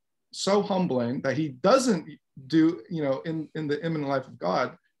so humbling that he doesn't do, in the immanent life of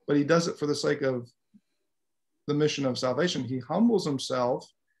God, but he does it for the sake of the mission of salvation. He humbles himself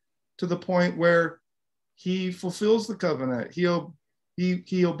to the point where he fulfills the covenant. He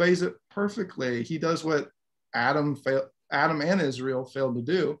obeys it perfectly. He does what Adam and Israel failed to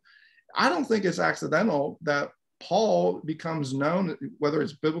do. I don't think it's accidental that Paul becomes known, whether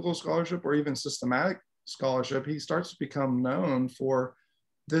it's biblical scholarship or even systematic scholarship, he starts to become known for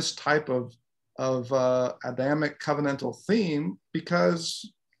this type of Adamic covenantal theme,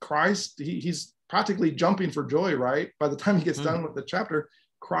 because Christ, he's practically jumping for joy, right? By the time he gets done with the chapter,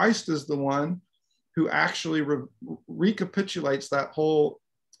 Christ is the one who actually recapitulates that whole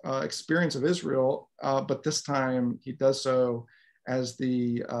experience of Israel, but this time he does so as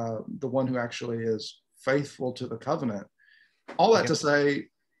the one who actually is faithful to the covenant. All that to say,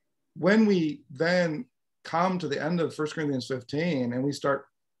 when we then come to the end of 1 Corinthians 15 and we start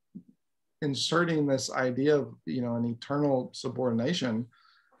inserting this idea of, an eternal subordination,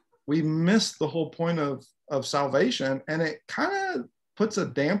 we miss the whole point of salvation, and it kind of puts a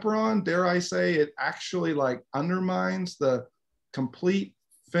damper on, dare I say, it actually like undermines the complete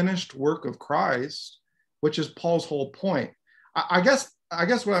finished work of Christ, which is Paul's whole point. I guess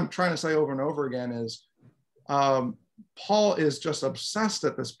what I'm trying to say over and over again is Paul is just obsessed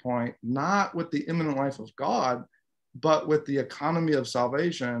at this point, not with the imminent life of God, but with the economy of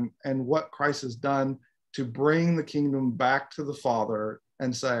salvation and what Christ has done to bring the kingdom back to the Father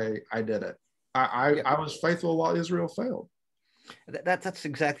and say, I did it. I was faithful while Israel failed. That's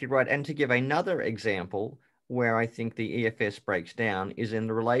exactly right. And to give another example where I think the EFS breaks down is in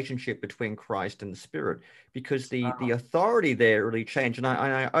the relationship between Christ and the Spirit, because the authority there really changed. And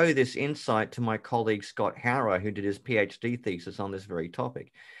I owe this insight to my colleague Scott Harrow, who did his PhD thesis on this very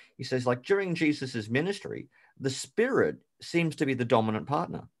topic. He says, like, during Jesus's ministry, the Spirit seems to be the dominant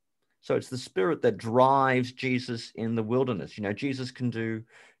partner. So it's the Spirit that drives Jesus in the wilderness. Jesus can do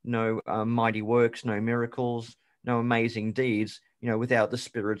no mighty works, no miracles, no amazing deeds, without the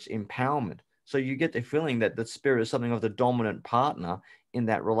Spirit's empowerment. So you get the feeling that the Spirit is something of the dominant partner in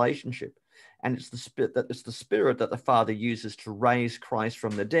that relationship. And it's the Spirit that the Father uses to raise Christ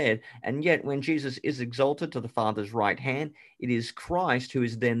from the dead. And yet when Jesus is exalted to the Father's right hand, it is Christ who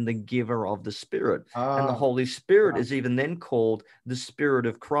is then the giver of the Spirit. And the Holy Spirit is even then called the Spirit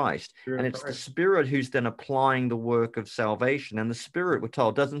of Christ. And it's the Spirit who's then applying the work of salvation. And the Spirit, we're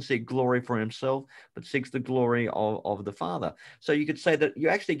told, doesn't seek glory for himself, but seeks the glory of the Father. So you could say that you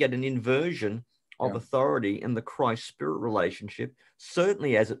actually get an inversion of authority in the Christ-Spirit relationship,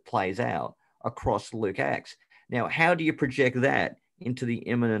 certainly as it plays out across Luke Acts. Now, how do you project that into the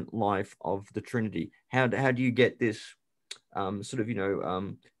imminent life of the Trinity? How do you get this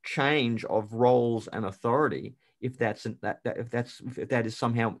change of roles and authority if that is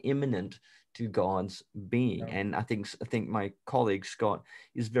somehow imminent to God's being? And I think my colleague Scott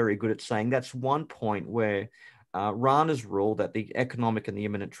is very good at saying that's one point where Rahner's rule that the economic and the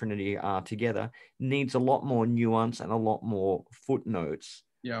imminent Trinity are together needs a lot more nuance and a lot more footnotes.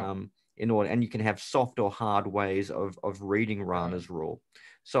 In order, and you can have soft or hard ways of reading Rahner's rule.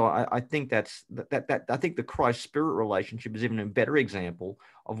 So I think I think the Christ-Spirit relationship is even a better example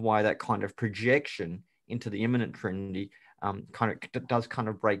of why that kind of projection into the imminent Trinity does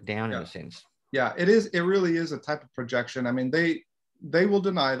break down in a sense. Yeah, it is. It really is a type of projection. I mean, they will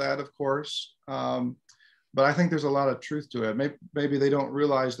deny that, of course. But I think there's a lot of truth to it. Maybe they don't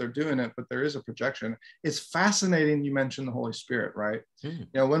realize they're doing it, but there is a projection. It's fascinating you mentioned the Holy Spirit, right?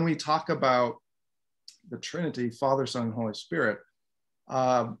 When we talk about the Trinity, Father, Son, and Holy Spirit,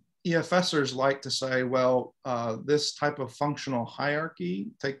 EFSers like to say, well, this type of functional hierarchy,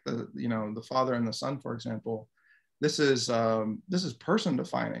 take the Father and the Son, for example, this is person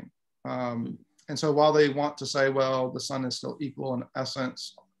defining. And so while they want to say, well, the Son is still equal in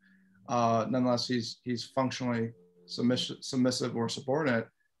essence, nonetheless, he's functionally submissive or subordinate.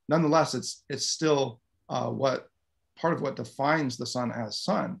 Nonetheless, it's still part of what defines the Son as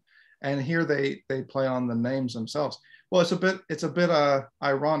Son. And here they play on the names themselves. Well, it's a bit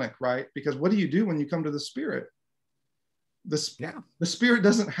ironic, right? Because what do you do when you come to the Spirit? The Spirit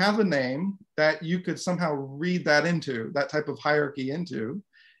doesn't have a name that you could somehow read that into, that type of hierarchy into.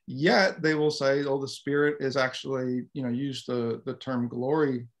 Yet they will say, oh, the Spirit is actually, use the term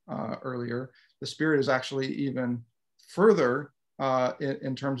glory earlier. The Spirit is actually even further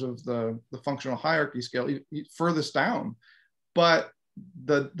in terms of the functional hierarchy scale, furthest down. But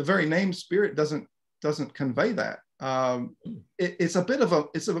the very name Spirit doesn't convey that. It's a bit of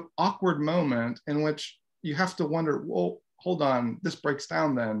an awkward moment in which you have to wonder, well, hold on, this breaks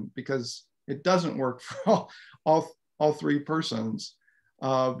down then, because it doesn't work for all three persons.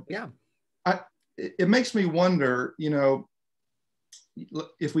 It makes me wonder,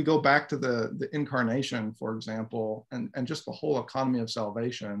 if we go back to the incarnation, for example, and just the whole economy of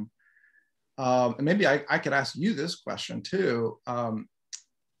salvation, and maybe I could ask you this question too.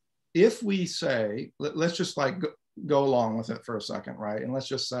 If we say, let's just go along with it for a second, right? And let's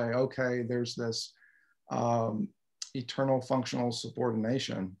just say, okay, there's this eternal functional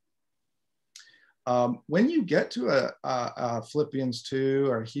subordination. When you get to a Philippians 2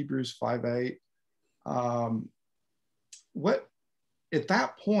 or Hebrews 5:8, what at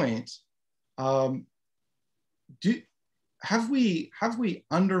that point, Um, have we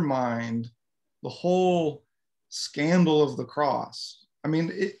undermined the whole scandal of the cross? I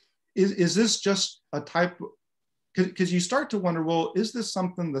mean, is this just a type? Because you start to wonder, well, is this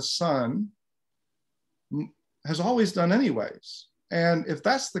something the Son has always done anyways? And if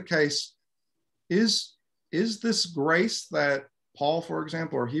that's the case, is this grace that Paul, for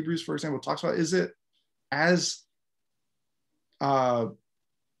example, or Hebrews, for example, talks about, is it as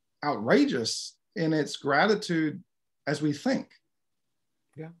outrageous in its gratitude as we think?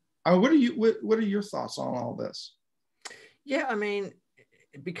 Yeah. What are your thoughts on all this? Yeah, I mean,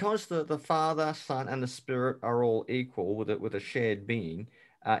 because the Father, Son, and the Spirit are all equal with a shared being,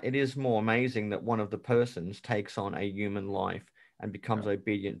 it is more amazing that one of the persons takes on a human life and becomes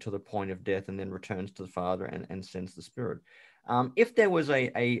obedient to the point of death, and then returns to the Father and sends the Spirit. If there was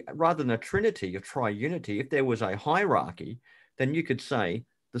a rather than a trinity, a triunity, if there was a hierarchy, then you could say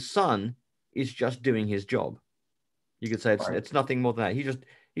the Son is just doing his job. You could say it's nothing more than that.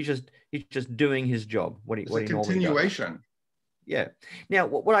 He's just doing his job. It's a continuation. Yeah. Now,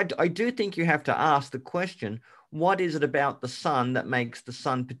 what I do think you have to ask the question: what is it about the Son that makes the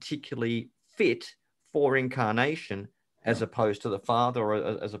Son particularly fit for incarnation, as opposed to the Father,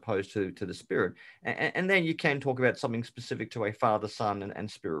 or as opposed to the Spirit? And then you can talk about something specific to a Father, Son,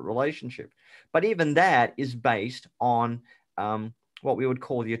 and Spirit relationship. But even that is based on what we would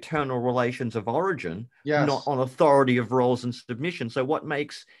call the eternal relations of origin, not on authority of roles and submission. So what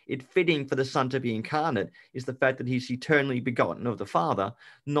makes it fitting for the Son to be incarnate is the fact that he's eternally begotten of the Father,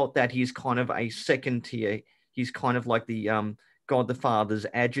 not that he's kind of a second tier. He's kind of like the God the Father's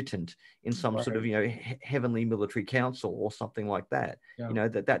adjutant in some sort of, heavenly military council or something like that.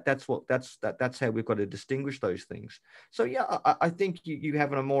 That's how we've got to distinguish those things. So I think you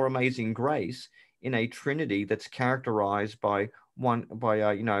have a more amazing grace in a Trinity that's characterized by one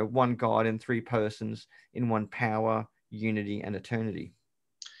God in three persons, in one power, unity, and eternity.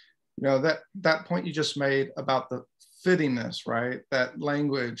 That point you just made about the fittingness, right? That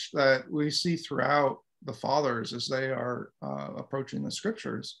language that we see throughout the fathers as they are approaching the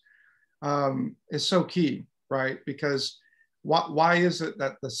scriptures is so key, right? Because why is it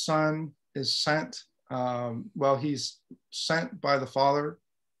that the Son is sent? Well, he's sent by the Father.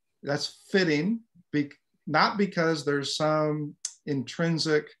 That's fitting, not because there's some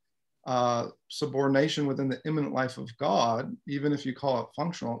intrinsic subordination within the immanent life of God, even if you call it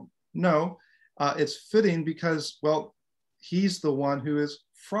functional. No, it's fitting because, well, he's the one who is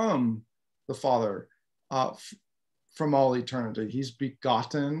from the Father from all eternity. He's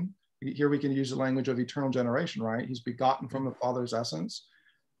begotten. Here we can use the language of eternal generation, right? He's begotten from the Father's essence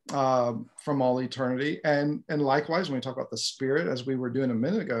from all eternity. And likewise, when we talk about the Spirit, as we were doing a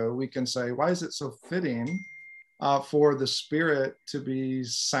minute ago, we can say, why is it so fitting for the Spirit to be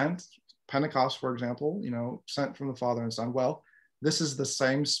sent? Pentecost, for example, sent from the Father and Son. Well, this is the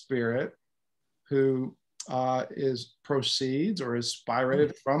same Spirit who proceeds or is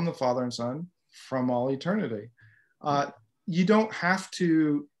spirated from the Father and Son from all eternity. You don't have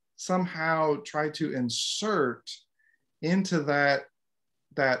to somehow try to insert into that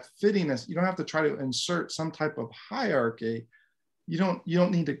fittingness. You don't have to try to insert some type of hierarchy. You don't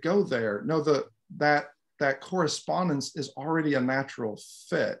need to go there. No, that correspondence is already a natural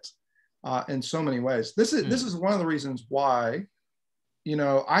fit in so many ways. This is one of the reasons why,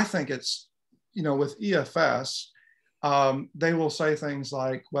 I think it's, with EFS, they will say things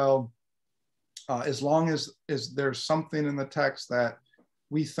like, well, as long as there's something in the text that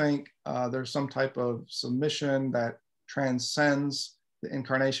we think there's some type of submission that transcends the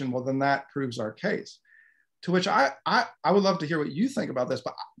incarnation, well, then that proves our case. To which I would love to hear what you think about this,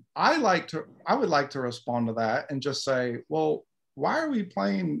 but I would like to respond to that and just say, well, why are we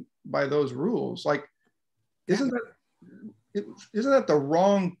playing by those rules? Like, isn't that the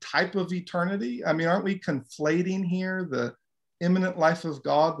wrong type of eternity? I mean, aren't we conflating here the immanent life of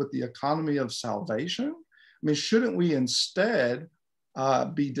God with the economy of salvation? I mean, shouldn't we instead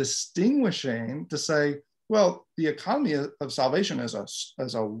be distinguishing to say, well, the economy of salvation has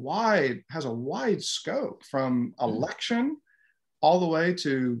a wide scope, from election all the way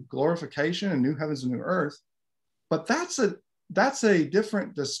to glorification and new heavens and new earth. But that's a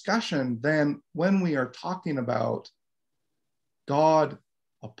different discussion than when we are talking about God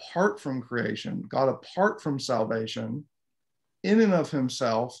apart from creation, God apart from salvation, in and of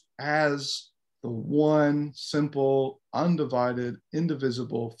himself as the one, simple, undivided,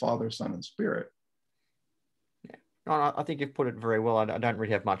 indivisible Father, Son, and Spirit. I think you've put it very well. I don't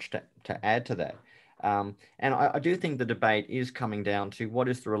really have much to add to that. And I do think the debate is coming down to what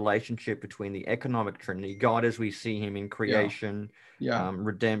is the relationship between the economic Trinity, God as we see him in creation,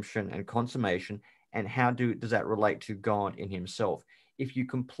 redemption, and consummation, and how does that relate to God in himself? If you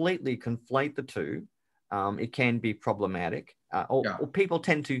completely conflate the two, it can be problematic, or people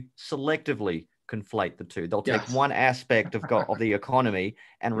tend to selectively conflate the two. They'll take one aspect of God, of the economy,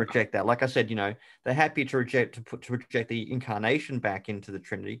 and reject that. Like I said, they're happy to reject the incarnation back into the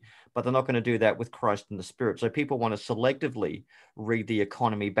Trinity, but they're not going to do that with Christ and the Spirit. So people want to selectively read the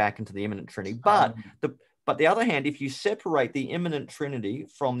economy back into the immanent Trinity. But the other hand, if you separate the immanent Trinity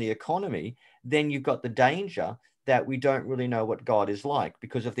from the economy, then you've got the danger that we don't really know what God is like,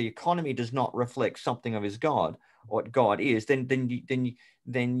 because if the economy does not reflect something of his God, or what God is, then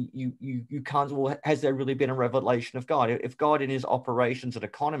you can't. Well, has there really been a revelation of God? If God in his operations and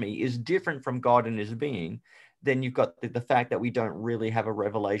economy is different from God in his being, then you've got the fact that we don't really have a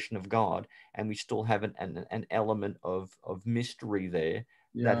revelation of God, and we still have an element of mystery there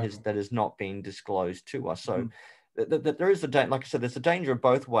that has not been disclosed to us. So there is like I said, there's a danger of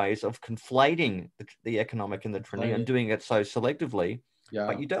both ways of conflating the economic and the Trinity and doing it so selectively.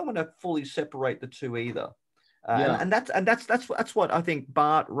 But you don't want to fully separate the two either. And that's what I think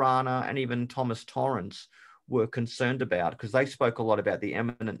Barth, Rahner, and even Thomas Torrance were concerned about, because they spoke a lot about the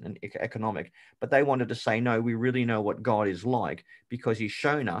eminent and economic, but they wanted to say, no, we really know what God is like because he's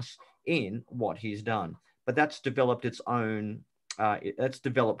shown us in what he's done. But that's developed its own, that's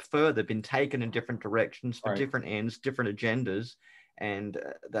developed further, been taken in different directions for different ends, different agendas. And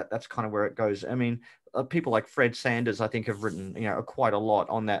that's kind of where it goes. I mean, people like Fred Sanders, I think, have written, quite a lot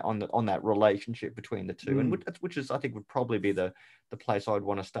on that relationship between the two, and which is, I think, would probably be the place I would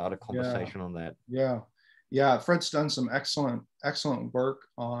want to start a conversation on that. Yeah. Fred's done some excellent work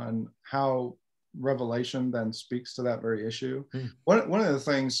on how Revelation then speaks to that very issue. One of the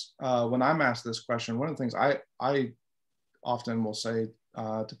things when I'm asked this question, one of the things I often will say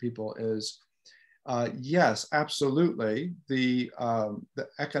to people is, yes, absolutely. The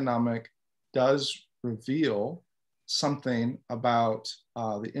economic does reveal something about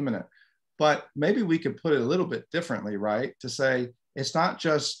the immanent, but maybe we could put it a little bit differently, right? To say it's not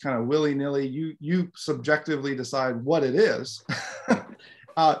just kind of willy-nilly. You subjectively decide what it is.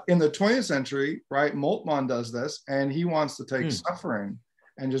 In the 20th century, right? Moltmann does this, and he wants to take suffering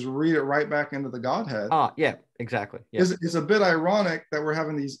and just read it right back into the Godhead. Yeah, exactly. Yeah. It's a bit ironic that we're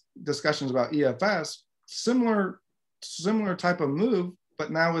having these discussions about EFS, similar type of move,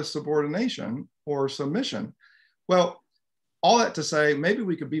 but now with subordination or submission. Well, all that to say, maybe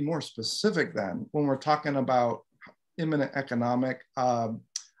we could be more specific then when we're talking about immanent economic.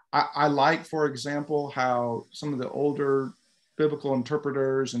 I like, for example, how some of the older biblical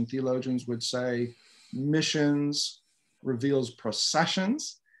interpreters and theologians would say missions reveals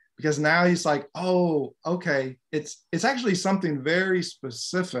processions, because now he's like, oh, okay, it's actually something very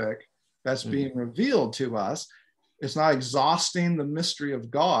specific that's being revealed to us. It's not exhausting the mystery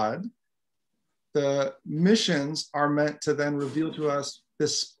of God. The missions are meant to then reveal to us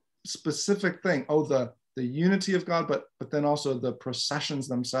this specific thing. Oh, the unity of God, but then also the processions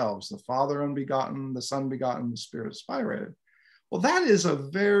themselves, the Father unbegotten, the Son begotten, the Spirit spirated. Well, that is a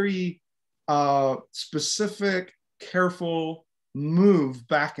very specific, careful move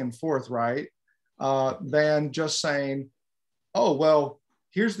back and forth, right? Than just saying, oh, well,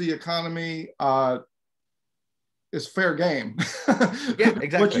 here's the economy, it's fair game. Yeah,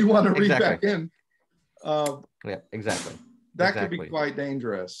 exactly. What you want to read back in. Yeah, exactly. That could be quite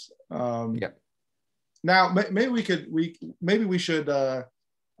dangerous. Yeah. Now, maybe we should,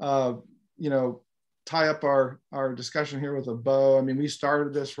 tie up our discussion here with a bow. I mean, we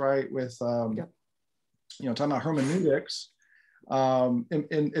started this right with, talking about hermeneutics.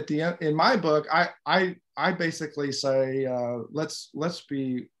 At the end, in my book, I basically say, let's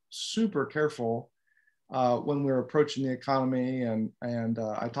be super careful when we're approaching the economy, and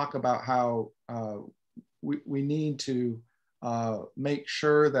I talk about how we need to make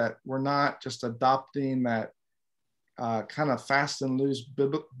sure that we're not just adopting that kind of fast and loose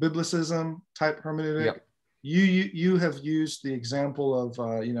biblicism type hermeneutic. Yep. You have used the example of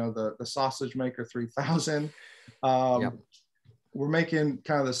the sausage maker 3000. Yep. We're making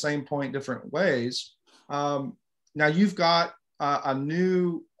kind of the same point different ways. Now you've got a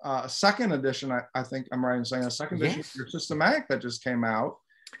new second edition. I think I'm right in saying a second edition of your systematic that just came out.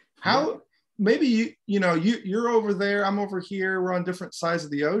 How maybe you're over there, I'm over here, we're on different sides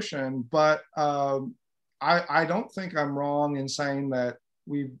of the ocean, but I don't think I'm wrong in saying that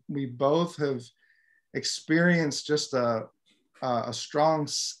we both have experienced just a strong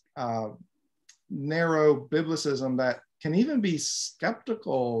narrow biblicism that can even be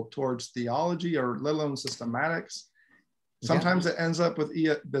skeptical towards theology or let alone systematics. Sometimes it ends up with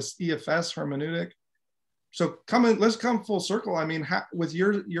this EFS hermeneutic. So let's come full circle. I mean, with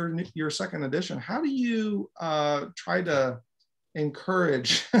your second edition, how do you try to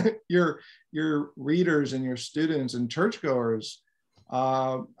encourage your readers and your students and churchgoers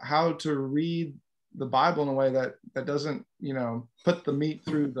how to read the Bible in a way that doesn't, put the meat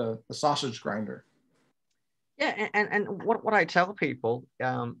through the sausage grinder? Yeah, and what I tell people,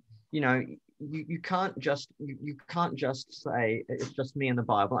 you can't just say it's just me and the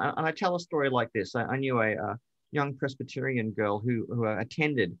Bible. And I tell a story like this. I knew a young Presbyterian girl who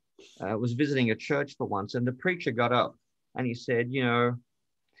was visiting a church for once, and the preacher got up and he said,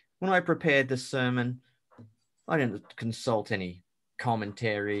 when I prepared this sermon, I didn't consult any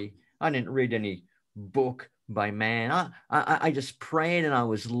commentary. I didn't read any book by man. I just prayed, and I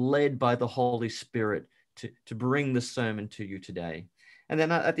was led by the Holy Spirit to bring the sermon to you today. And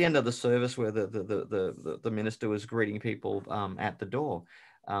then at the end of the service, where the minister was greeting people at the door,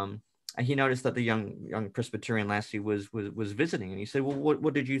 he noticed that the young Presbyterian lassie was visiting, and he said, "Well,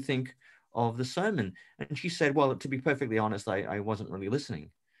 what did you think of the sermon?" And she said, "Well, to be perfectly honest, I wasn't really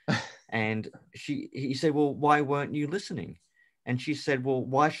listening." And he said, "Well, why weren't you listening?" And she said, "Well,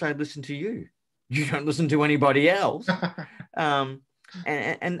 why should I listen to you? You don't listen to anybody else." And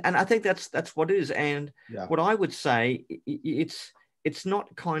I think that's what it is. And what I would say, it's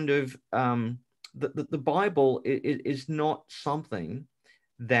not kind of the Bible is not something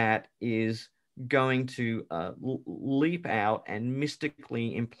that is going to leap out and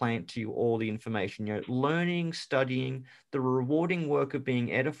mystically implant to you all the information. Learning, studying, the rewarding work of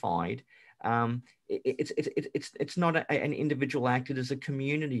being edified. It's not an individual act; it is a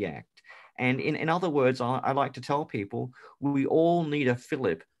community act. And in other words, I like to tell people we all need a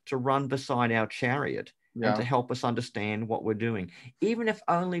Philip to run beside our chariot. And to help us understand what we're doing, even if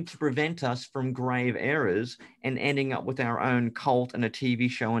only to prevent us from grave errors and ending up with our own cult and a TV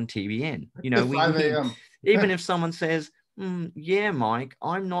show on TBN. Even if someone says, "Yeah, Mike,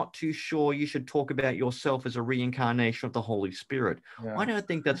 I'm not too sure you should talk about yourself as a reincarnation of the Holy Spirit." I don't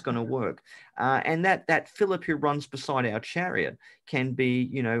think that's going to work. And that Philip who runs beside our chariot can be,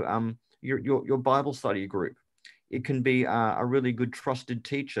 your Bible study group. It can be a really good trusted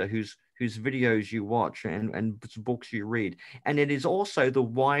teacher whose videos you watch and books you read. And it is also the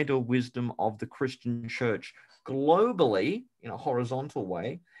wider wisdom of the Christian church globally in a horizontal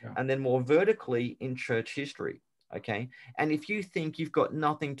way, and then more vertically in church history. Okay. And if you think you've got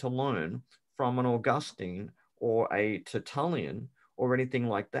nothing to learn from an Augustine or a Tertullian or anything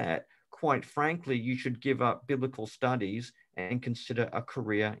like that, quite frankly, you should give up biblical studies and consider a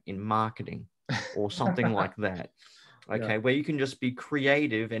career in marketing or something like that. Okay, where you can just be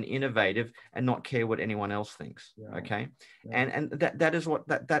creative and innovative and not care what anyone else thinks. Okay, and that is what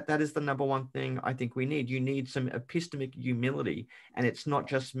that is the number one thing I think we need. You need some epistemic humility, and it's not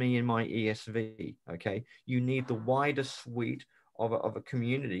just me and my ESV. Okay, you need the wider suite of a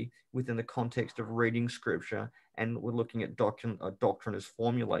community within the context of reading scripture, and we're looking at doctrine. A doctrine is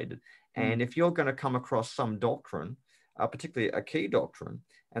formulated, and if you're going to come across some doctrine, particularly a key doctrine,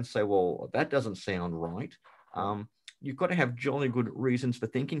 and say, "Well, that doesn't sound right." You've got to have jolly good reasons for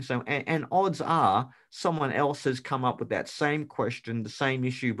thinking so. And odds are someone else has come up with that same question, the same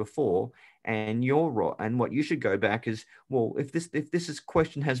issue before, and you're right. And what you should go back is, well, if this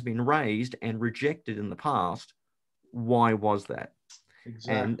question has been raised and rejected in the past, why was that?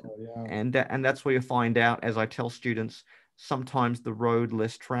 Exactly. And that's where you find out, as I tell students, sometimes the road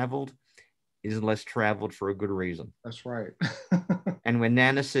less traveled is less traveled for a good reason. That's right. And when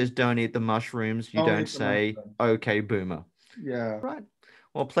Nana says don't eat the mushrooms, you don't say, "Okay, boomer." Yeah. Right.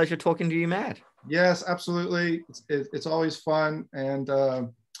 Well, pleasure talking to you, Matt. Yes, absolutely. It's always fun. And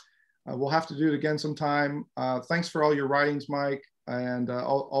we'll have to do it again sometime. Thanks for all your writings, Mike, and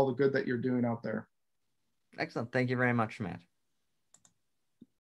all the good that you're doing out there. Excellent. Thank you very much, Matt.